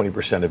 15 and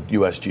 20% of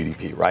U.S.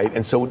 GDP, right?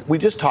 And so we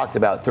just talked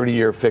about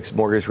 30-year fixed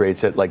mortgage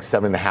rates at like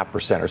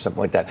 7.5% or something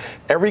like that.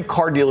 Every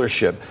car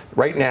dealership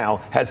right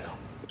now has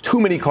too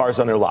many cars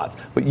on their lots.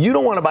 But you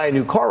don't want to buy a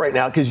new car right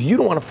now because you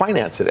don't want to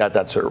finance it at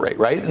that sort of rate,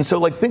 right? And so,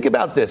 like, think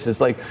about this. It's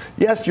like,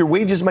 yes, your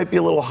wages might be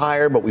a little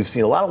higher, but we've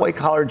seen a lot of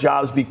white-collar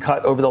jobs be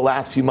cut over the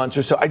last few months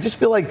or so. I just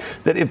feel like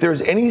that if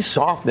there's any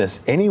softness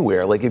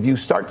anywhere, like if you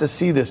start to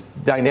see this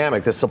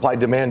dynamic, this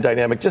supply-demand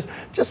dynamic, just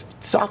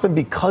soften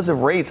because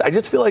of rates, I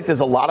just feel like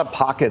there's a lot of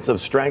pockets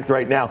of strength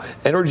right now.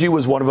 Energy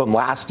was one of them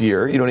last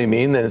year, you know what I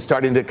mean? Then it's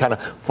starting to kind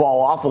of fall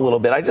off a little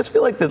bit. I just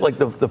feel like that, like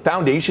the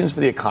foundations for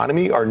the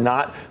economy are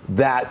not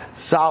that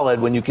solid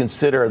when you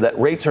consider that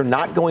rates are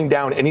not going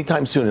down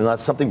anytime soon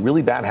unless something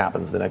really bad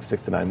happens in the next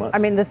 6 to 9 months. I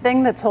mean, the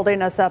thing that's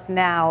holding us up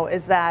now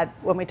is that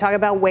when we talk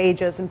about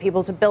wages and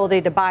people's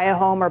ability to buy a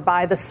home or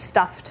buy the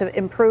stuff to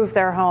improve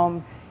their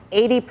home,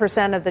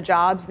 80% of the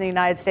jobs in the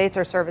United States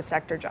are service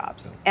sector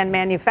jobs. And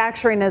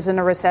manufacturing is in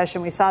a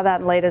recession. We saw that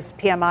in latest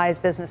PMI's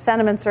business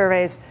sentiment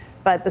surveys,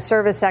 but the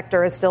service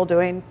sector is still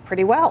doing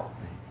pretty well.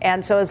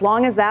 And so as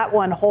long as that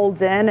one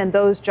holds in and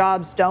those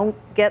jobs don't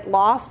get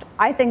lost,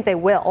 I think they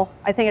will.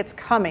 I think it's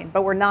coming,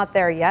 but we're not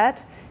there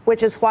yet,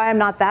 which is why I'm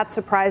not that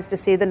surprised to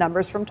see the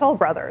numbers from Toll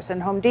Brothers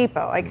and Home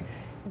Depot. Like,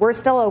 we're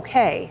still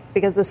okay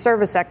because the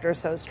service sector is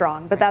so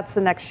strong, but that's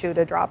the next shoe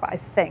to drop, I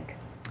think.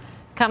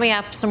 Coming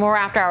up, some more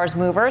after-hours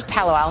movers.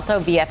 Palo Alto,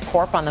 VF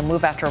Corp on the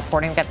move after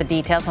reporting. We've got the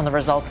details on the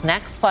results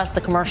next. Plus,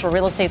 the commercial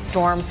real estate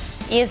storm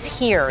is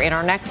here, and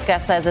our next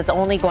guest says it's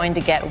only going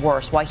to get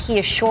worse, why he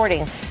is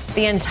shorting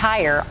the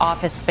entire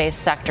office space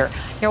sector.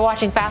 You're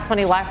watching Fast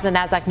Money live from the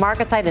NASDAQ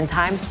market site in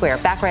Times Square.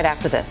 Back right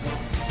after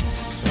this.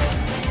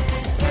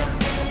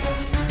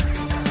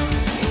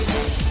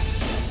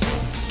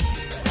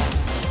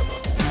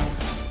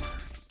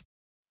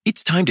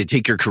 It's time to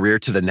take your career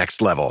to the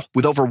next level.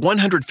 With over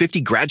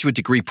 150 graduate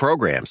degree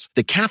programs,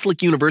 the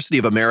Catholic University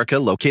of America,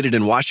 located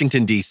in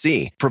Washington,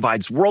 D.C.,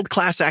 provides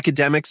world-class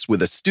academics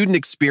with a student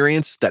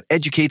experience that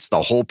educates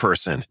the whole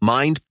person,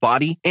 mind,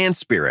 body, and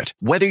spirit.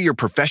 Whether your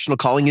professional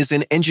calling is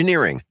in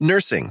engineering,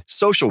 nursing,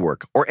 social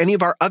work, or any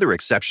of our other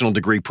exceptional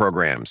degree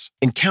programs,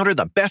 encounter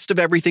the best of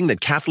everything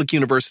that Catholic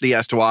University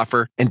has to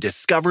offer and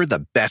discover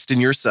the best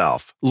in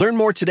yourself. Learn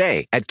more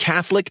today at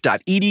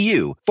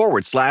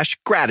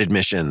catholic.edu/grad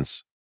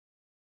admissions.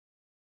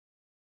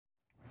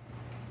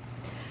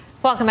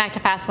 Welcome back to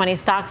Fast Money.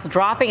 Stocks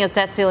dropping as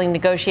debt ceiling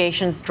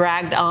negotiations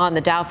dragged on.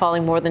 The Dow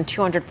falling more than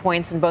 200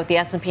 points, and both the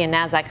S&P and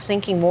Nasdaq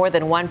sinking more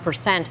than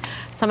 1%.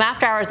 Some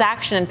after-hours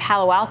action in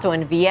Palo Alto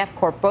and VF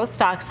Corp, both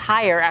stocks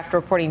higher after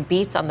reporting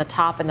beats on the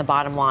top and the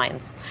bottom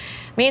lines.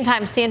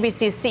 Meantime,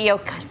 CNBC's CEO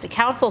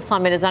Council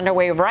Summit is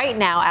underway right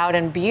now out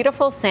in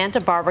beautiful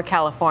Santa Barbara,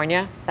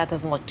 California. That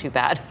doesn't look too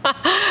bad.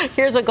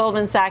 Here's what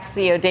Goldman Sachs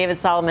CEO David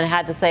Solomon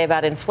had to say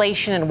about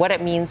inflation and what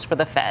it means for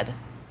the Fed.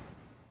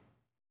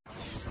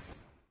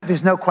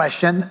 There's no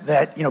question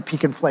that,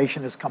 peak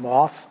inflation has come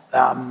off.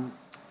 When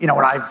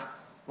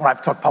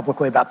I've talked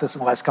publicly about this in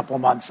the last couple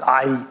of months,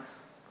 I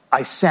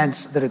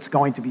sense that it's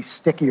going to be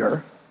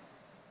stickier.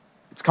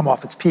 It's come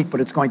off its peak, but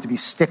it's going to be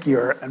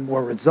stickier and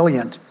more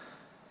resilient,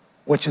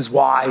 which is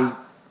why,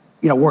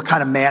 we're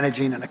kind of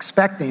managing and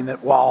expecting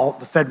that while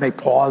the Fed may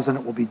pause and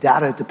it will be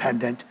data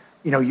dependent,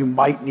 you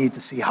might need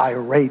to see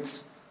higher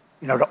rates,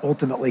 to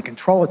ultimately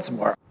control it some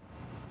more.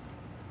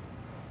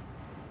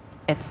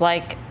 It's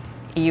like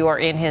you are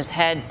in his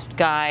head,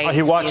 Guy.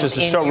 He watches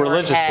the show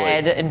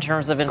religiously. In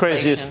terms of inflation.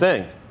 Craziest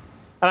thing.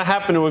 And I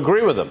happen to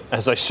agree with him,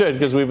 as I should,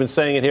 because we've been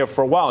saying it here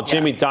for a while.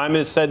 Jamie Dimon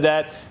has said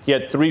that. He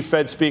had 3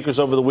 Fed speakers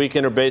over the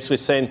weekend are basically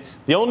saying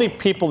the only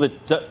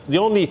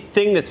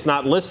thing that's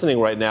not listening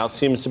right now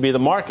seems to be the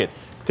market,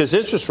 because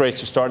interest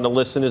rates are starting to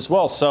listen as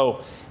well.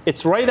 So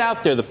it's right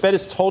out there. The Fed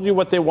has told you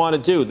what they want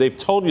to do. They've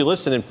told you,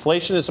 listen,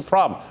 inflation is a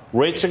problem.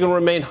 Rates are going to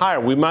remain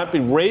higher. We might be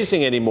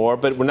raising anymore,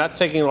 but we're not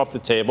taking it off the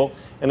table,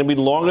 and it'll be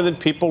longer than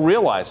people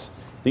realize.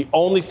 The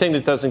only thing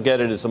that doesn't get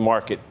it is the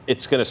market.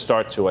 It's going to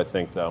start to, I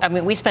think, though. I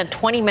mean, we spent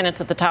 20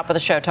 minutes at the top of the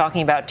show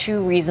talking about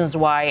 2 reasons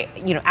why,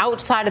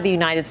 outside of the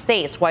United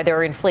States, why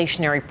there are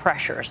inflationary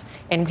pressures.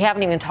 And we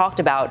haven't even talked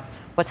about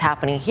what's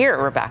happening here,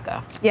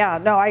 Rebecca. Yeah,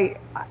 no,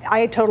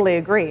 I totally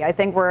agree. I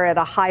think we're at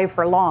a high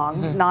for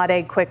long, not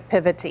a quick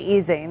pivot to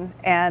easing.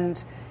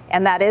 And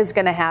that is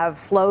going to have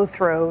flow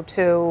through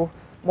to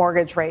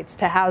mortgage rates,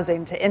 to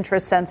housing, to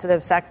interest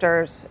sensitive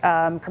sectors,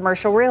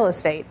 commercial real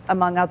estate,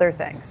 among other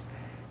things.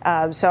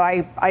 So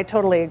I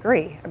totally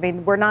agree. I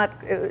mean,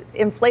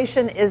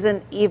 inflation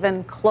isn't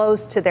even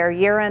close to their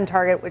year-end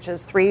target, which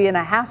is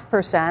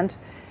 3.5%,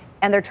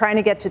 and they're trying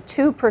to get to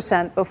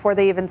 2% before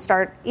they even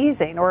start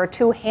easing, or a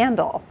 2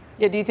 handle.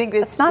 Yeah, do you think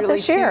it's not really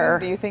this year?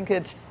 Do you think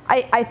it's?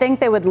 I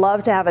think they would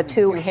love to have a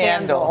 2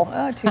 handle.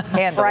 2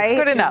 handle. Right?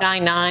 Good enough.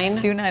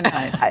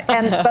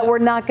 2.99. But we're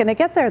not going to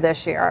get there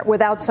this year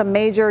without some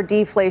major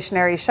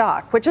deflationary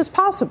shock, which is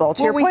possible.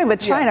 To your point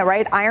with China,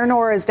 right? Iron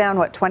ore is down,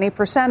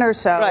 20% or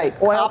so. Right.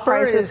 Oil Copper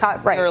prices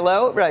are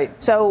low. Right.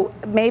 So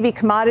maybe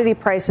commodity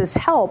prices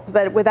help,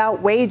 but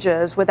without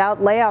wages, without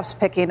layoffs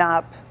picking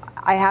up,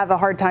 I have a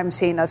hard time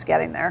seeing us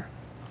getting there.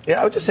 Yeah,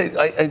 I would just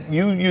say,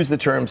 you used the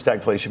term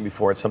stagflation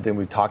before. It's something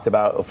we've talked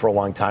about for a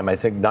long time. I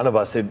think none of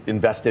us had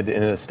invested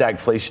in a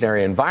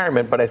stagflationary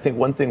environment, but I think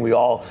one thing we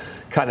all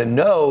kind of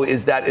know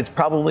is that it's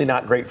probably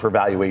not great for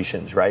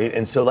valuations, right?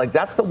 And so,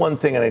 that's the one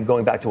thing, and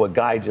going back to what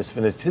Guy just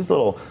finished his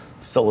little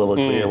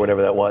soliloquy or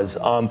whatever that was,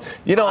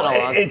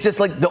 it's just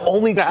the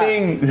only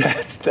thing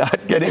that's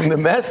not getting the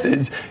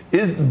message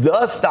is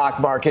the stock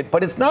market,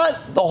 but it's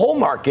not the whole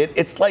market.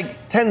 It's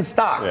 10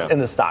 stocks in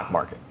the stock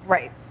market.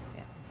 Right.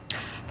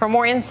 For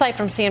more insight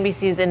from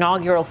CNBC's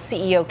inaugural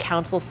CEO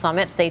Council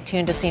Summit, stay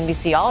tuned to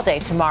CNBC All Day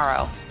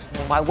tomorrow.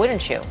 Why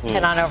wouldn't you?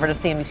 Head on over to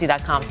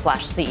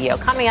CNBC.com/CEO.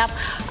 Coming up,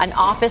 an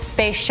office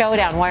space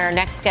showdown, why our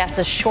next guest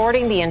is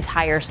shorting the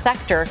entire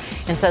sector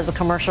and says the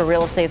commercial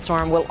real estate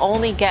storm will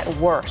only get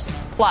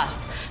worse.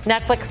 Plus,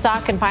 Netflix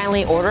stock can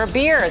finally order a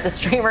beer. The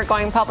streamer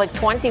going public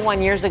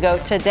 21 years ago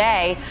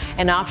today,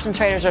 and option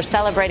traders are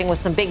celebrating with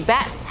some big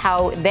bets.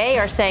 How they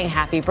are saying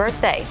happy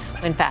birthday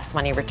when Fast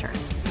Money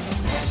returns.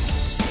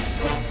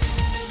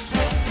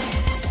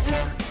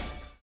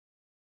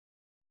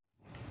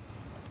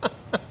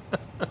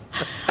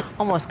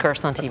 Almost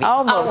cursed on TV.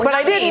 Almost, but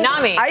I didn't.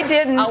 Not me. I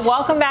didn't.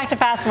 Welcome back to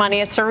Fast Money.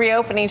 It's a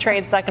reopening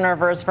trade stuck in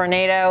reverse.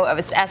 Vornado of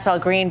its SL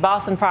Green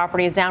Boston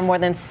property is down more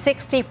than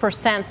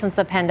 60% since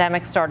the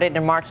pandemic started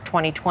in March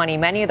 2020.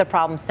 Many of the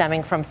problems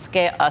stemming from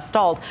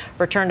stalled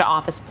return to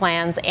office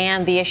plans,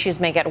 and the issues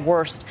may get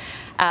worse.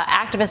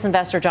 Activist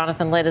investor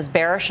Jonathan Litt is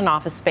bearish in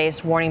office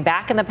space, warning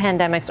back in the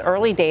pandemic's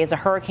early days a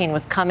hurricane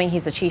was coming.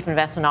 He's a chief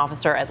investment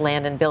officer at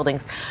Land &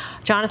 Buildings.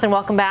 Jonathan,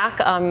 welcome back.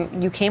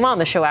 You came on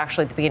the show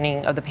actually at the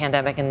beginning of the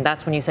pandemic, and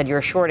that's when you said you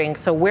were shorting.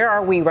 So where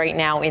are we right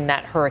now in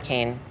that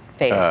hurricane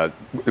phase?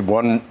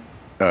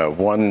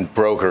 One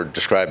broker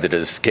described it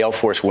as gale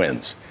force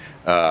winds.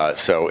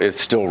 So it's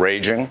still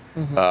raging.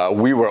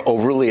 We were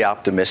overly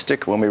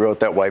optimistic when we wrote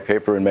that white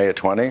paper in May of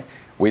 20.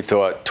 We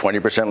thought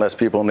 20% less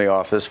people in the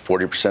office,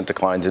 40%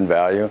 declines in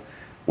value.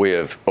 We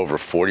have over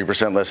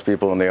 40% less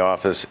people in the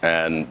office,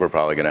 and we're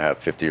probably going to have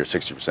 50 or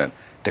 60%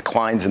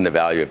 declines in the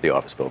value of the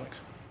office buildings.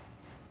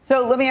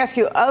 So let me ask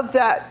you, of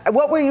that,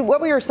 what were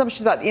your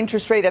assumptions about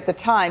interest rate at the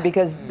time?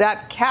 Because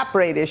that cap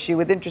rate issue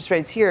with interest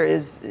rates here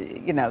is,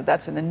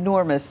 that's an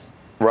enormous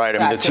Right. I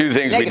mean, the two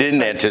things we didn't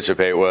factor.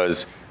 anticipate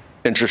was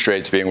interest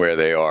rates being where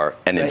they are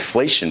and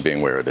inflation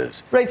being where it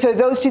is. Right. So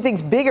those two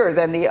things bigger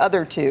than the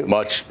other two.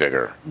 Much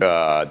bigger.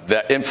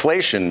 That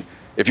inflation,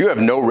 if you have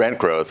no rent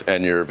growth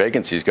and your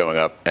vacancy is going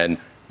up and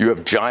you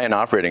have giant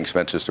operating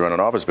expenses to run an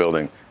office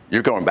building,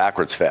 you're going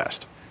backwards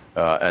fast.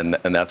 And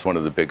that's one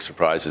of the big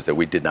surprises that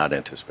we did not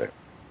anticipate.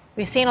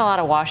 We've seen a lot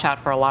of washout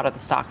for a lot of the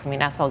stocks. I mean,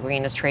 SL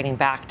Green is trading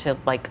back to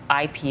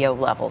IPO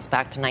levels,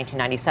 back to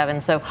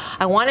 1997. So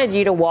I wanted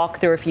you to walk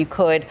through, if you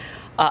could,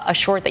 a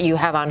short that you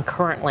have on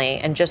currently,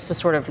 and just to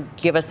sort of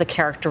give us the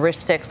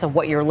characteristics of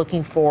what you're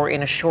looking for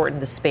in a short in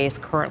the space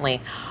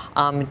currently.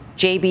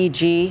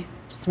 JBG,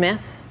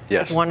 Smith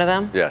is one of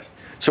them? Yes.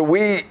 So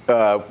we've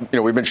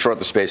been short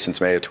the space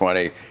since May of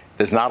 20.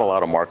 There's not a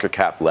lot of market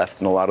cap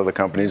left in a lot of the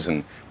companies,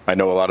 and I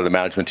know a lot of the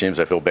management teams.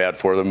 I feel bad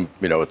for them.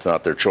 It's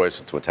not their choice.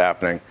 It's what's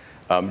happening.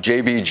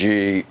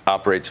 JBG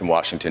operates in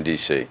Washington,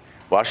 D.C.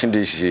 Washington,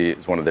 D.C.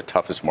 is one of the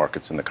toughest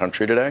markets in the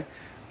country today.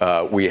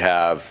 We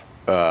have,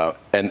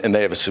 and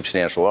they have a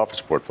substantial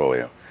office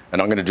portfolio.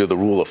 And I'm going to do the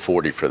rule of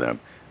 40 for them.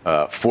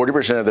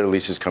 40% of their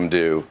leases come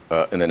due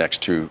in the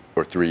next 2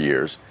 or 3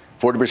 years.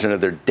 40%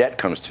 of their debt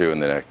comes due in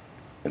the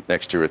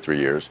next 2 or 3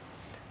 years.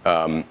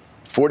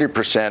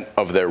 40%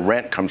 of their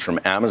rent comes from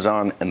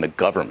Amazon and the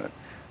government.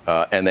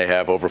 And they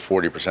have over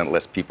 40%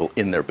 less people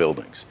in their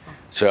buildings.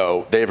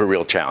 So they have a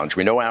real challenge.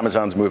 We know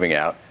Amazon's moving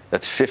out.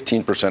 That's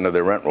 15% of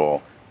their rent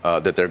roll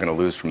that they're going to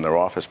lose from their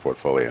office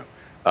portfolio.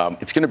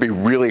 It's going to be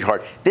really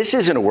hard. This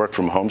isn't a work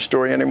from home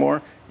story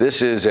anymore.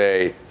 This is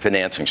a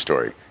financing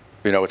story.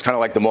 It's kind of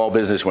like the mall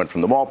business went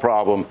from the mall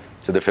problem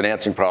to the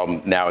financing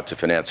problem. Now it's a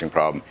financing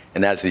problem.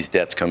 And as these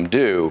debts come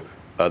due,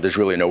 there's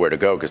really nowhere to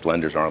go because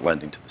lenders aren't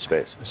lending to the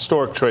space.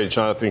 Historic trade,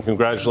 Jonathan.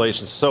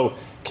 Congratulations. So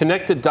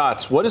connect the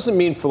dots. What does it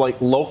mean for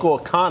local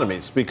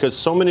economies? Because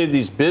so many of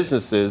these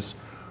businesses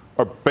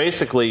are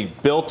basically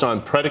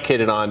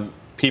predicated on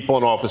people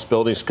in office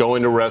buildings,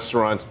 going to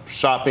restaurants,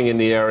 shopping in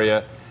the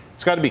area.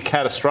 It's got to be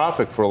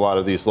catastrophic for a lot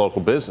of these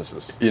local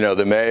businesses.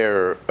 The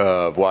mayor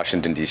of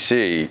Washington,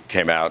 D.C.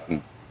 came out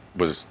and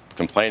was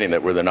complaining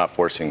that they're not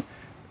forcing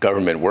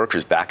government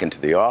workers back into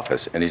the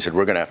office. And he said,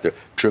 we're going to have to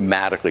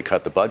dramatically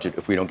cut the budget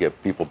if we don't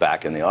get people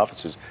back in the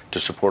offices to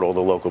support all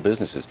the local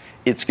businesses.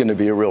 It's going to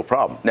be a real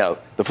problem. Now,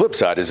 the flip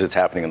side is it's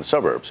happening in the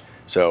suburbs.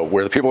 So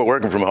where the people are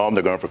working from home,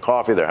 they're going for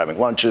coffee, they're having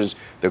lunches,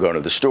 they're going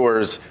to the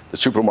stores, the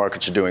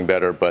supermarkets are doing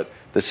better, but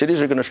the cities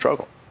are going to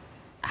struggle.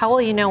 How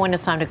will you know when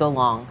it's time to go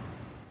long?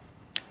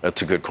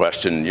 That's a good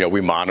question.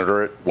 We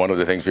monitor it. One of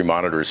the things we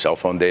monitor is cell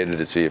phone data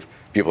to see if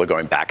people are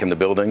going back in the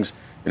buildings.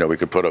 We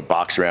could put a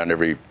box around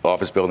every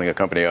office building a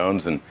company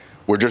owns, and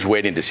we're just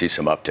waiting to see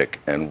some uptick,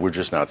 and we're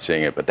just not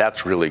seeing it. But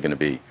that's really going to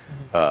be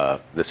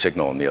the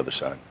signal on the other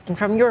side. And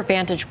from your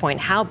vantage point,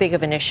 how big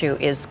of an issue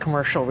is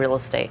commercial real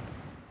estate?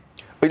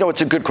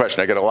 It's a good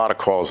question. I get a lot of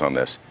calls on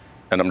this,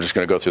 and I'm just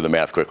going to go through the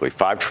math quickly.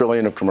 $5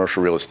 trillion of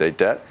commercial real estate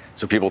debt.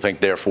 So people think,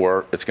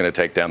 therefore, it's going to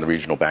take down the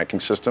regional banking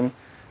system.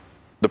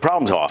 The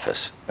problem's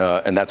office,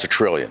 and that's $1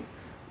 trillion.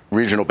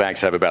 Regional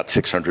banks have about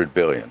 $600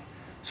 billion.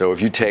 So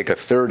if you take a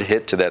third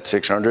hit to that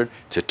 600,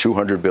 it's a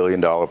 $200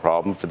 billion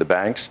problem for the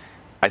banks.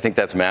 I think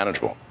that's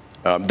manageable.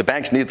 The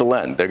banks need to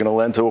lend. They're going to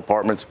lend to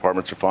apartments.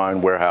 Apartments are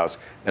fine, warehouse,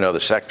 and other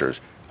sectors.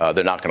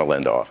 They're not going to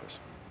lend to office.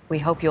 We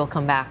hope you'll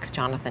come back,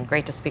 Jonathan.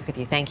 Great to speak with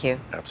you. Thank you.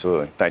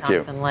 Absolutely. Thank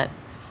Jonathan you. Litt.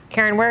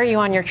 Karen, where are you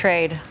on your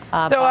trade?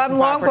 So I'm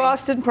long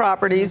Boston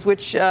Properties,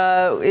 which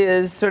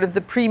is sort of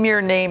the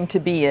premier name to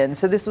be in.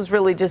 So this was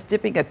really just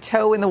dipping a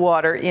toe in the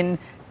water in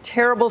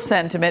terrible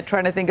sentiment,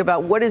 trying to think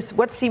about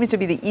what seems to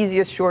be the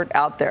easiest short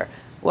out there.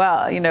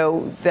 Well,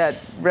 that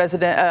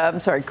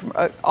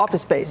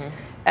office space. Mm-hmm.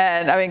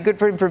 And good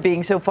for him for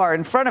being so far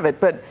in front of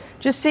it, but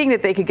just seeing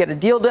that they could get a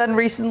deal done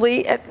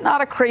recently at not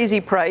a crazy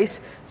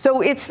price.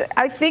 So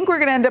I think we're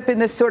going to end up in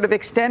this sort of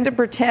extend and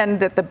pretend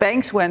that the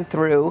banks went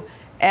through,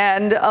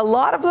 and a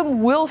lot of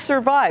them will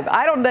survive.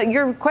 I don't know.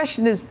 Your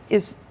question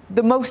is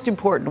the most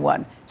important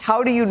one.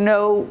 How do you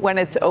know when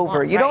it's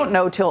over? You don't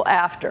know till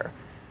after.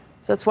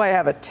 So that's why I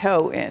have a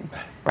toe in.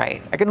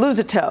 Right. I could lose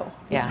a toe.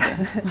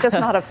 Yeah. Just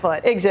not a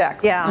foot.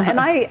 Exactly. Yeah. And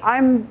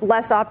I'm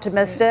less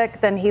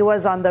optimistic than he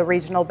was on the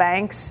regional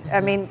banks.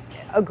 I mean,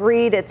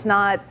 agreed, it's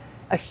not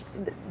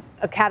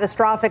a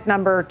catastrophic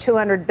number,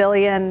 $200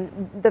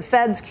 billion. The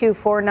Fed's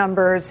Q4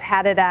 numbers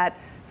had it at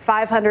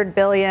 $500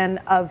 billion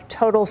of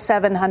total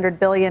 $700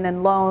 billion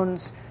in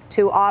loans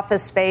to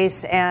office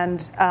space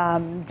and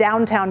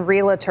downtown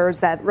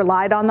realtors that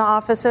relied on the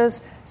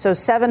offices. So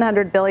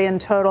 $700 billion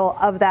total.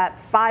 Of that,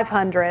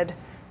 $500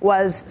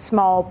 was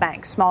small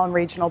banks, small and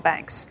regional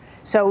banks.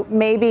 So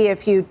maybe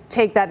if you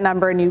take that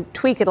number and you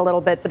tweak it a little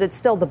bit, but it's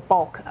still the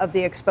bulk of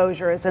the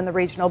exposure is in the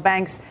regional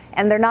banks.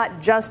 And they're not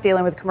just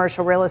dealing with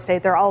commercial real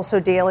estate. They're also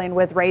dealing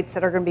with rates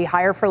that are going to be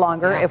higher for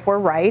longer, if we're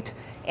right.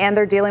 And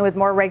they're dealing with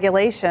more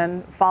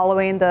regulation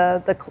following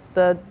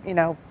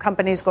the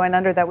companies going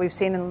under that we've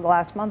seen in the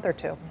last month or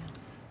two.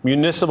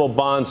 Municipal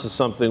bonds is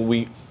something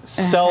we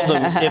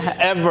seldom, if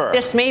ever.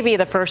 This may be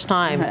the first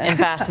time in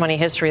fast money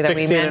history that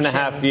we mentioned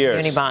 16.5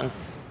 years. Muni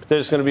bonds.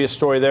 There's going to be a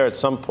story there at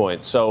some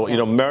point. So,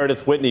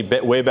 Meredith Whitney,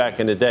 way back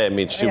in the day, I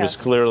mean, she was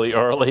clearly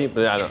early,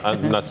 but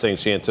I'm not saying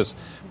she anticipates.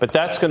 But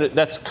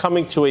that's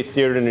coming to a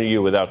theater near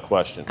you without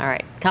question. All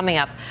right, coming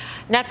up.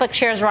 Netflix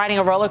shares riding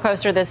a roller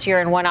coaster this year,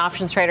 and one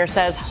options trader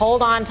says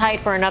hold on tight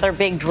for another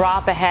big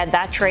drop ahead.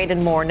 That trade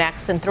and more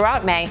next. And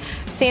throughout May,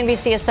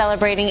 CNBC is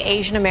celebrating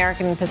Asian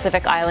American and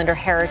Pacific Islander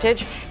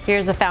heritage.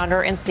 Here's the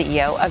founder and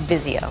CEO of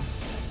Vizio.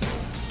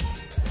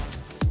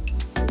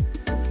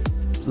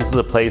 This is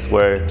a place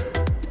where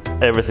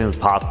everything is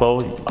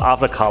possible.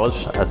 After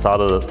college, I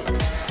started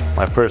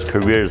my first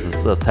career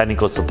as a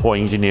technical support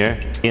engineer,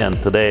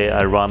 and today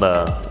I run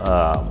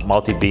a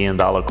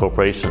multi-billion-dollar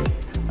corporation.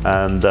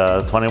 And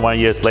 21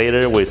 years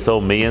later, we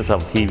sold millions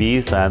of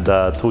TVs. And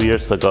 2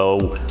 years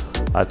ago,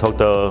 I took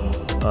the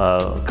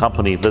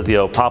company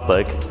Vizio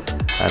public,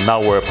 and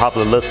now we're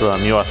publicly listed on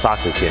New York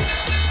Stock Exchange.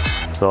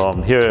 So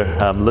I'm here,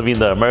 I'm living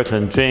the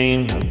American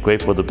dream. I'm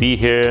grateful to be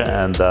here,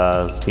 and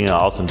it's been an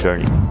awesome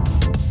journey.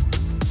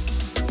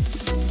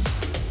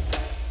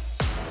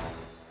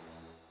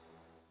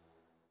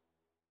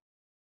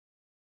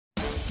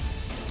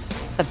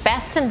 The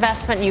best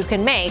investment you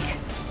can make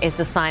is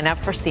to sign up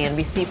for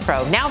CNBC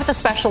Pro. Now with a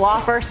special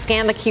offer,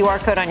 scan the QR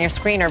code on your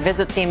screen or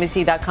visit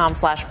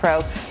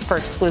cnbc.com/pro for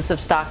exclusive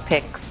stock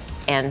picks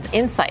and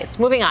insights.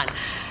 Moving on.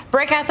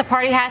 Break out the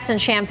party hats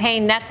and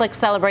champagne. Netflix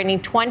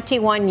celebrating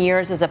 21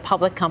 years as a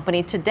public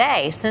company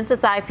today. Since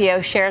its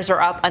IPO, shares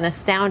are up an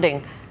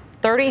astounding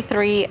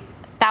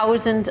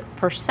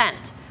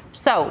 33,000%.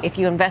 So if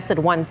you invested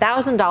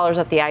 $1,000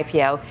 at the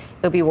IPO,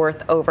 it'll be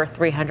worth over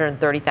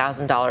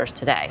 $330,000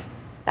 today.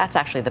 That's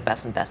actually the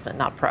best investment,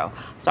 not Pro.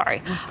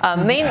 Sorry.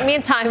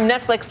 Meantime,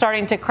 Netflix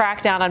starting to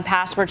crack down on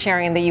password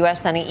sharing in the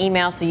U.S., sending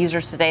emails to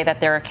users today that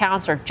their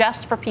accounts are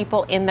just for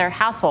people in their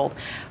household.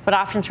 But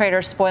option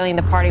traders spoiling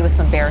the party with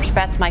some bearish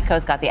bets. Mike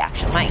Coe's got the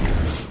action. Mike.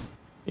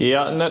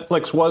 Yeah,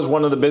 Netflix was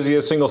one of the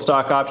busiest single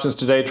stock options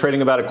today,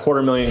 trading about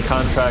 250,000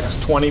 contracts,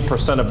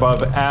 20%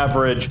 above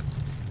average.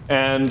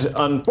 And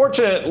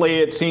unfortunately,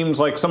 it seems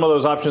like some of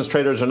those options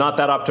traders are not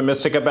that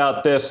optimistic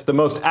about this. The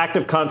most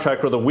active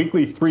contract were the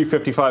weekly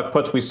 355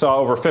 puts. We saw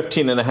over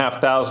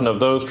 15,500 of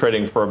those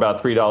trading for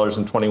about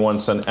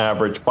 $3.21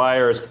 average.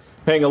 Buyers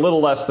paying a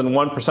little less than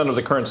 1% of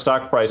the current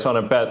stock price on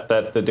a bet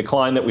that the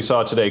decline that we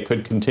saw today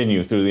could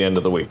continue through the end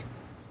of the week.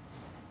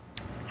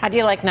 How do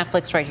you like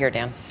Netflix right here,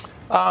 Dan?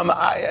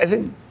 I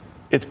think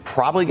it's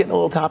probably getting a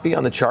little toppy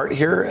on the chart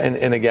here.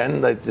 And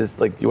again, just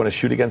like you want to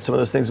shoot against some of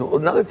those things.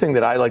 Another thing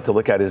that I like to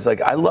look at is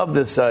I love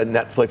this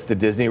Netflix to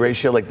Disney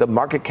ratio. Like the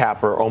market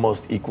cap are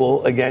almost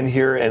equal again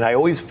here. And I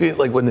always feel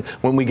like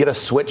when we get a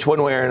switch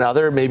one way or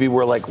another, maybe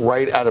we're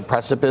right at a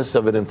precipice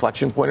of an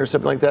inflection point or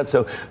something like that.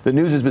 So the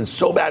news has been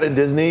so bad in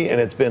Disney and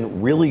it's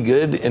been really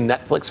good in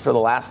Netflix for the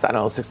last,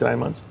 6 to 9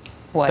 months.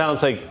 What?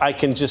 Sounds like I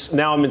can just,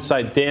 now I'm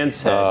inside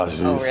Dan's head. Oh,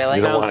 really?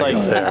 Sounds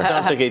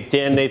like a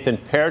Dan Nathan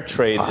pair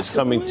trade is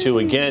coming to,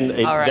 again,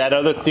 that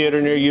other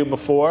theater near you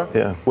before,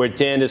 where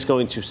Dan is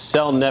going to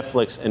sell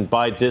Netflix and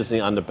buy Disney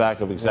on the back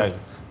of exactly.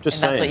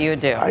 Just saying. That's what you would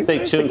do.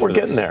 Stay tuned. We're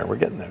getting there. We're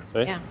getting there.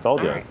 See? Yeah.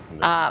 Told you. Right.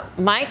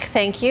 Mike,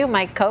 thank you.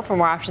 Mike Coe for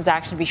more options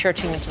action. Be sure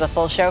to tune into the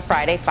full show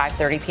Friday,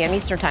 5:30 p.m.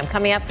 Eastern Time.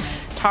 Coming up,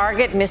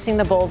 Target missing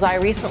the bullseye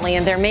recently,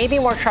 and there may be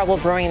more trouble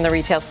brewing in the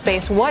retail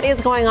space. What is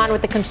going on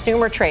with the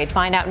consumer trade?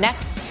 Find out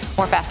next.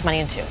 More Fast Money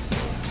in 2.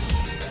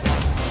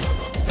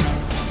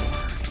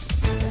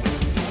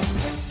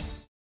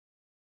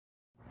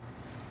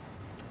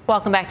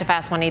 Welcome back to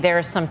Fast Money. There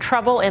is some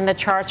trouble in the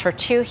charts for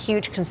two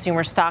huge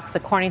consumer stocks.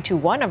 According to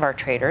one of our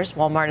traders,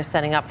 Walmart is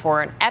setting up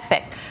for an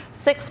epic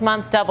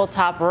 6-month double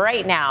top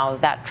right now,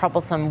 that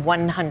troublesome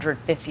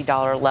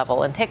 $150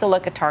 level. And take a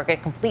look at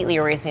Target completely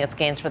erasing its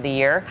gains for the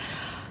year.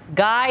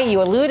 Guy,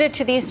 you alluded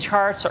to these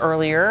charts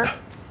earlier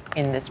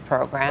in this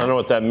program. I don't know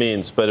what that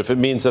means, but if it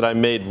means that I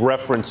made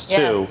reference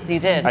to. Yes, you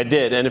did. I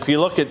did. And if you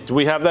look at,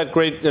 we have that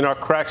great in our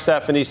crack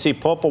staff and EC,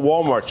 pull up a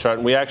Walmart chart,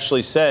 and we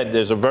actually said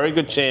there's a very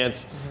good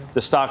chance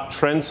the stock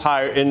trends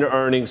higher into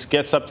earnings,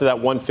 gets up to that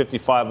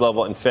 155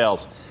 level and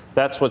fails.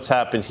 That's what's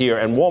happened here.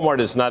 And Walmart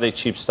is not a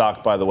cheap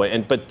stock, by the way.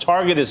 But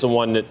Target is the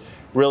one that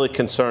really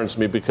concerns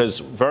me because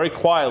very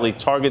quietly,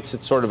 Target's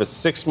at sort of a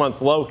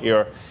 6-month low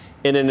here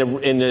in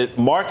a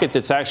market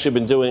that's actually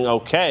been doing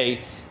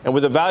okay. And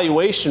with a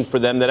valuation for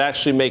them that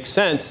actually makes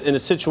sense in a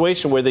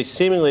situation where they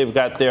seemingly have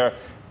got their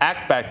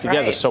act back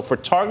together. Right. So for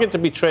Target to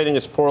be trading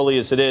as poorly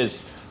as it is,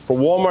 for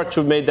Walmart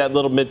to have made that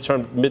little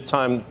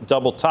mid-time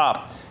double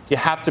top, you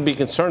have to be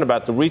concerned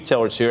about the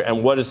retailers here.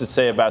 And what does it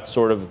say about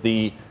sort of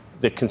the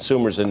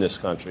consumers in this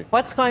country?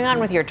 What's going on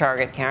with your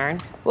Target, Karen?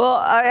 Well,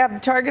 I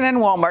have Target and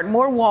Walmart.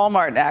 More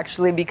Walmart,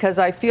 actually, because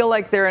I feel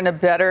like they're in a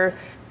better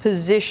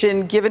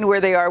position given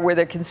where they are, where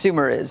the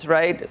consumer is,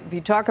 right? If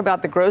you talk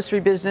about the grocery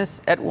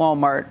business at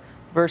Walmart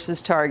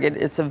versus Target,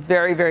 it's a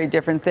very, very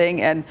different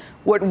thing. And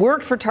what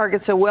worked for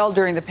Target so well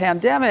during the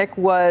pandemic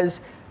was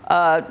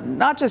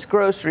not just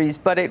groceries,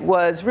 but it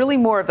was really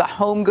more of the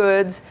home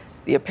goods,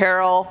 the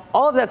apparel,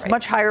 all of that's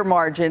much higher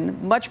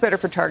margin, much better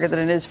for Target than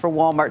it is for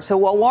Walmart. So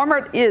while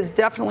Walmart is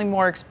definitely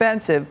more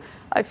expensive,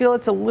 I feel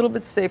it's a little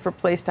bit safer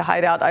place to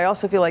hide out. I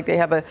also feel like they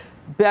have a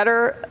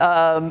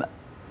better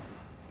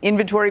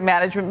inventory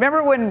management.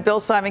 Remember when Bill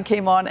Simon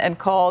came on and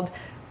called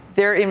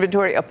their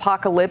inventory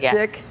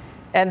apocalyptic? Yes.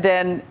 And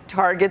then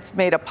Target's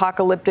made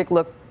apocalyptic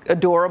look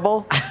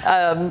adorable.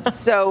 And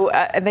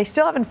they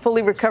still haven't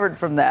fully recovered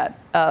from that.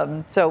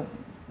 So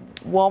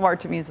Walmart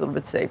to me is a little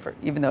bit safer,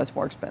 even though it's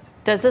more expensive.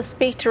 Does this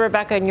speak to,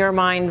 Rebecca, in your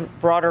mind,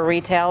 broader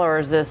retail, or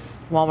is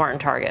this Walmart and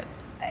Target?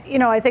 You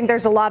know, I think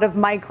there's a lot of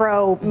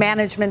micro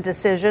management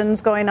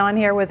decisions going on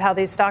here with how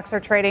these stocks are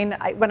trading.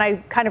 When I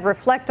kind of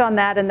reflect on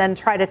that and then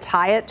try to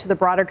tie it to the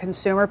broader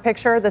consumer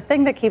picture, the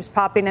thing that keeps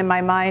popping in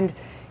my mind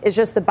is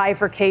just the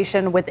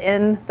bifurcation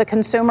within the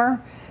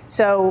consumer.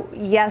 So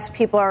yes,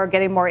 people are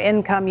getting more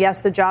income.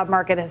 Yes, the job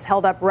market has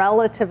held up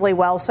relatively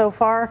well so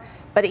far.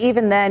 But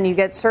even then, you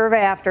get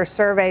survey after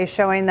survey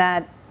showing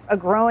that a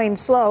growing,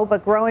 slow,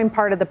 but growing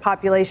part of the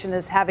population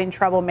is having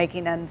trouble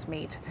making ends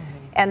meet.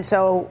 And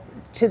so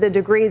to the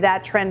degree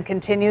that trend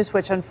continues,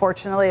 which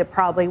unfortunately it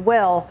probably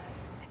will,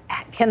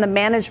 can the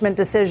management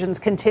decisions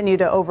continue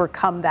to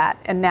overcome that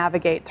and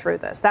navigate through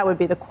this? That would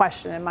be the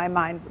question in my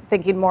mind,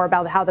 thinking more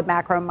about how the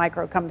macro and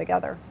micro come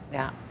together.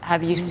 Yeah.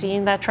 Have you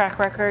seen that track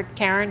record,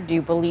 Karen? Do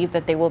you believe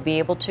that they will be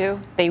able to?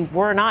 They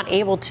were not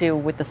able to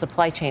with the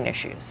supply chain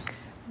issues.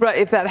 Right.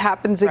 If that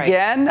happens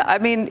again, I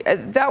mean,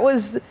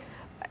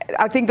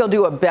 I think they'll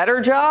do a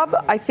better job.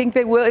 I think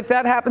they will. If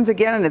that happens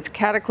again and it's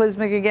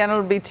cataclysmic again,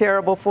 it'll be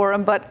terrible for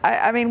them. But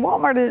I mean,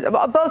 Walmart,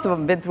 both of them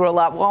have been through a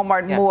lot.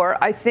 Walmart more.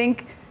 I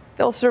think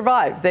they'll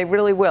survive. They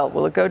really will.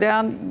 Will it go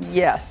down?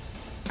 Yes.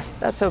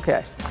 That's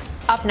okay.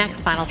 Up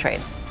next, final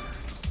trades.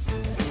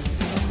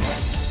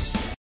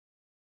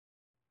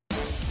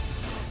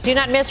 Do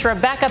not miss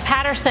Rebecca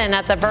Patterson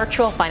at the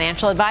Virtual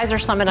Financial Advisor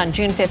Summit on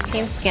June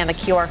 15th. Scan the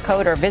QR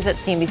code or visit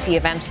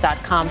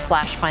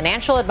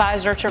cnbcevents.com/financial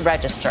advisor to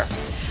register.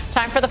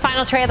 Time for the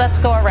final trade. Let's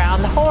go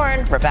around the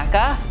horn.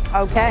 Rebecca.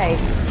 Okay,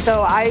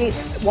 so I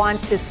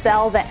want to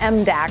sell the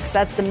MDAX.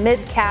 That's the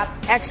mid-cap,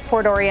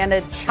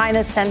 export-oriented,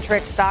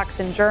 China-centric stocks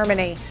in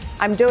Germany.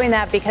 I'm doing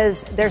that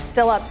because they're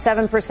still up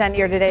 7%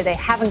 year to date. They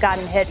haven't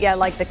gotten hit yet,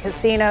 like the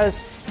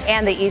casinos,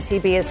 and the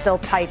ECB is still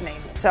tightening.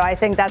 So I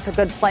think that's a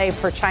good play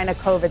for China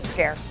COVID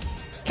scare.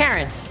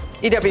 Karen.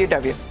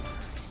 EWW.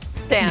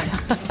 Dan.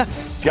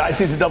 Yeah, I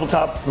see it's a double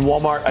top in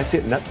Walmart. I see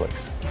it in Netflix.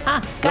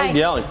 No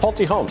yelling.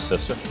 Pulte Holmes,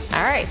 sister.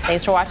 All right.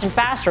 Thanks for watching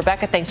Fast.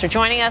 Rebecca, thanks for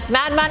joining us.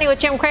 Mad Money with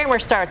Jim Cramer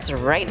starts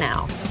right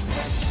now.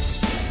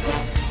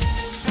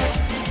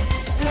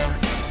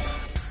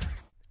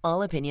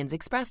 All opinions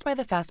expressed by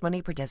the Fast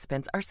Money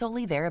participants are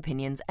solely their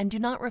opinions and do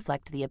not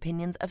reflect the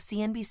opinions of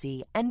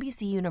CNBC,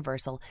 NBC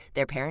Universal,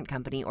 their parent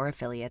company, or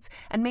affiliates,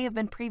 and may have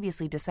been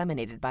previously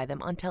disseminated by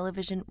them on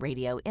television,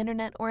 radio,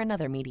 internet, or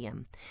another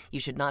medium. You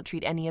should not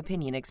treat any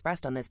opinion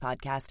expressed on this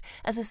podcast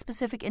as a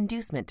specific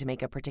inducement to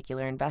make a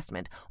particular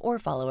investment or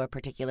follow a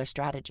particular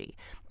strategy,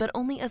 but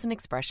only as an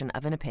expression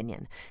of an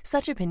opinion.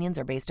 Such opinions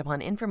are based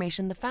upon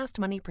information the Fast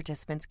Money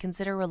participants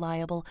consider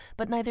reliable,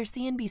 but neither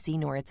CNBC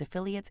nor its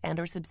affiliates and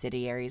or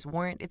subsidiaries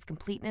warrant its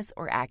completeness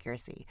or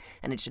accuracy,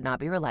 and it should not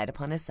be relied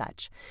upon as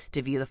such.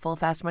 To view the full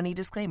Fast Money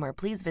disclaimer,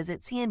 please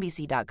visit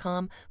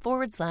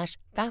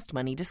cnbc.com/Fast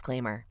Money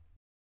Disclaimer.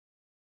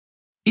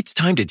 It's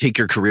time to take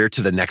your career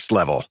to the next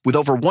level. With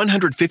over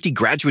 150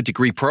 graduate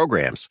degree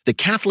programs, the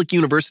Catholic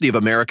University of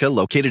America,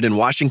 located in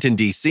Washington,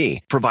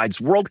 D.C.,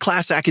 provides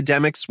world-class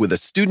academics with a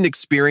student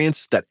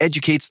experience that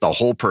educates the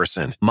whole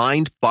person,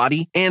 mind,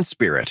 body, and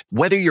spirit.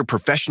 Whether your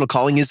professional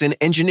calling is in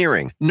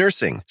engineering,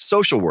 nursing,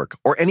 social work,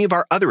 or any of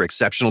our other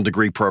exceptional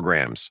degree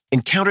programs,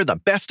 encounter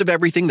the best of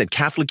everything that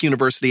Catholic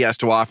University has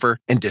to offer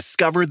and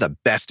discover the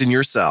best in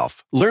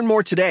yourself. Learn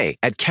more today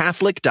at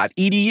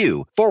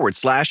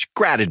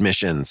catholic.edu/grad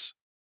admissions.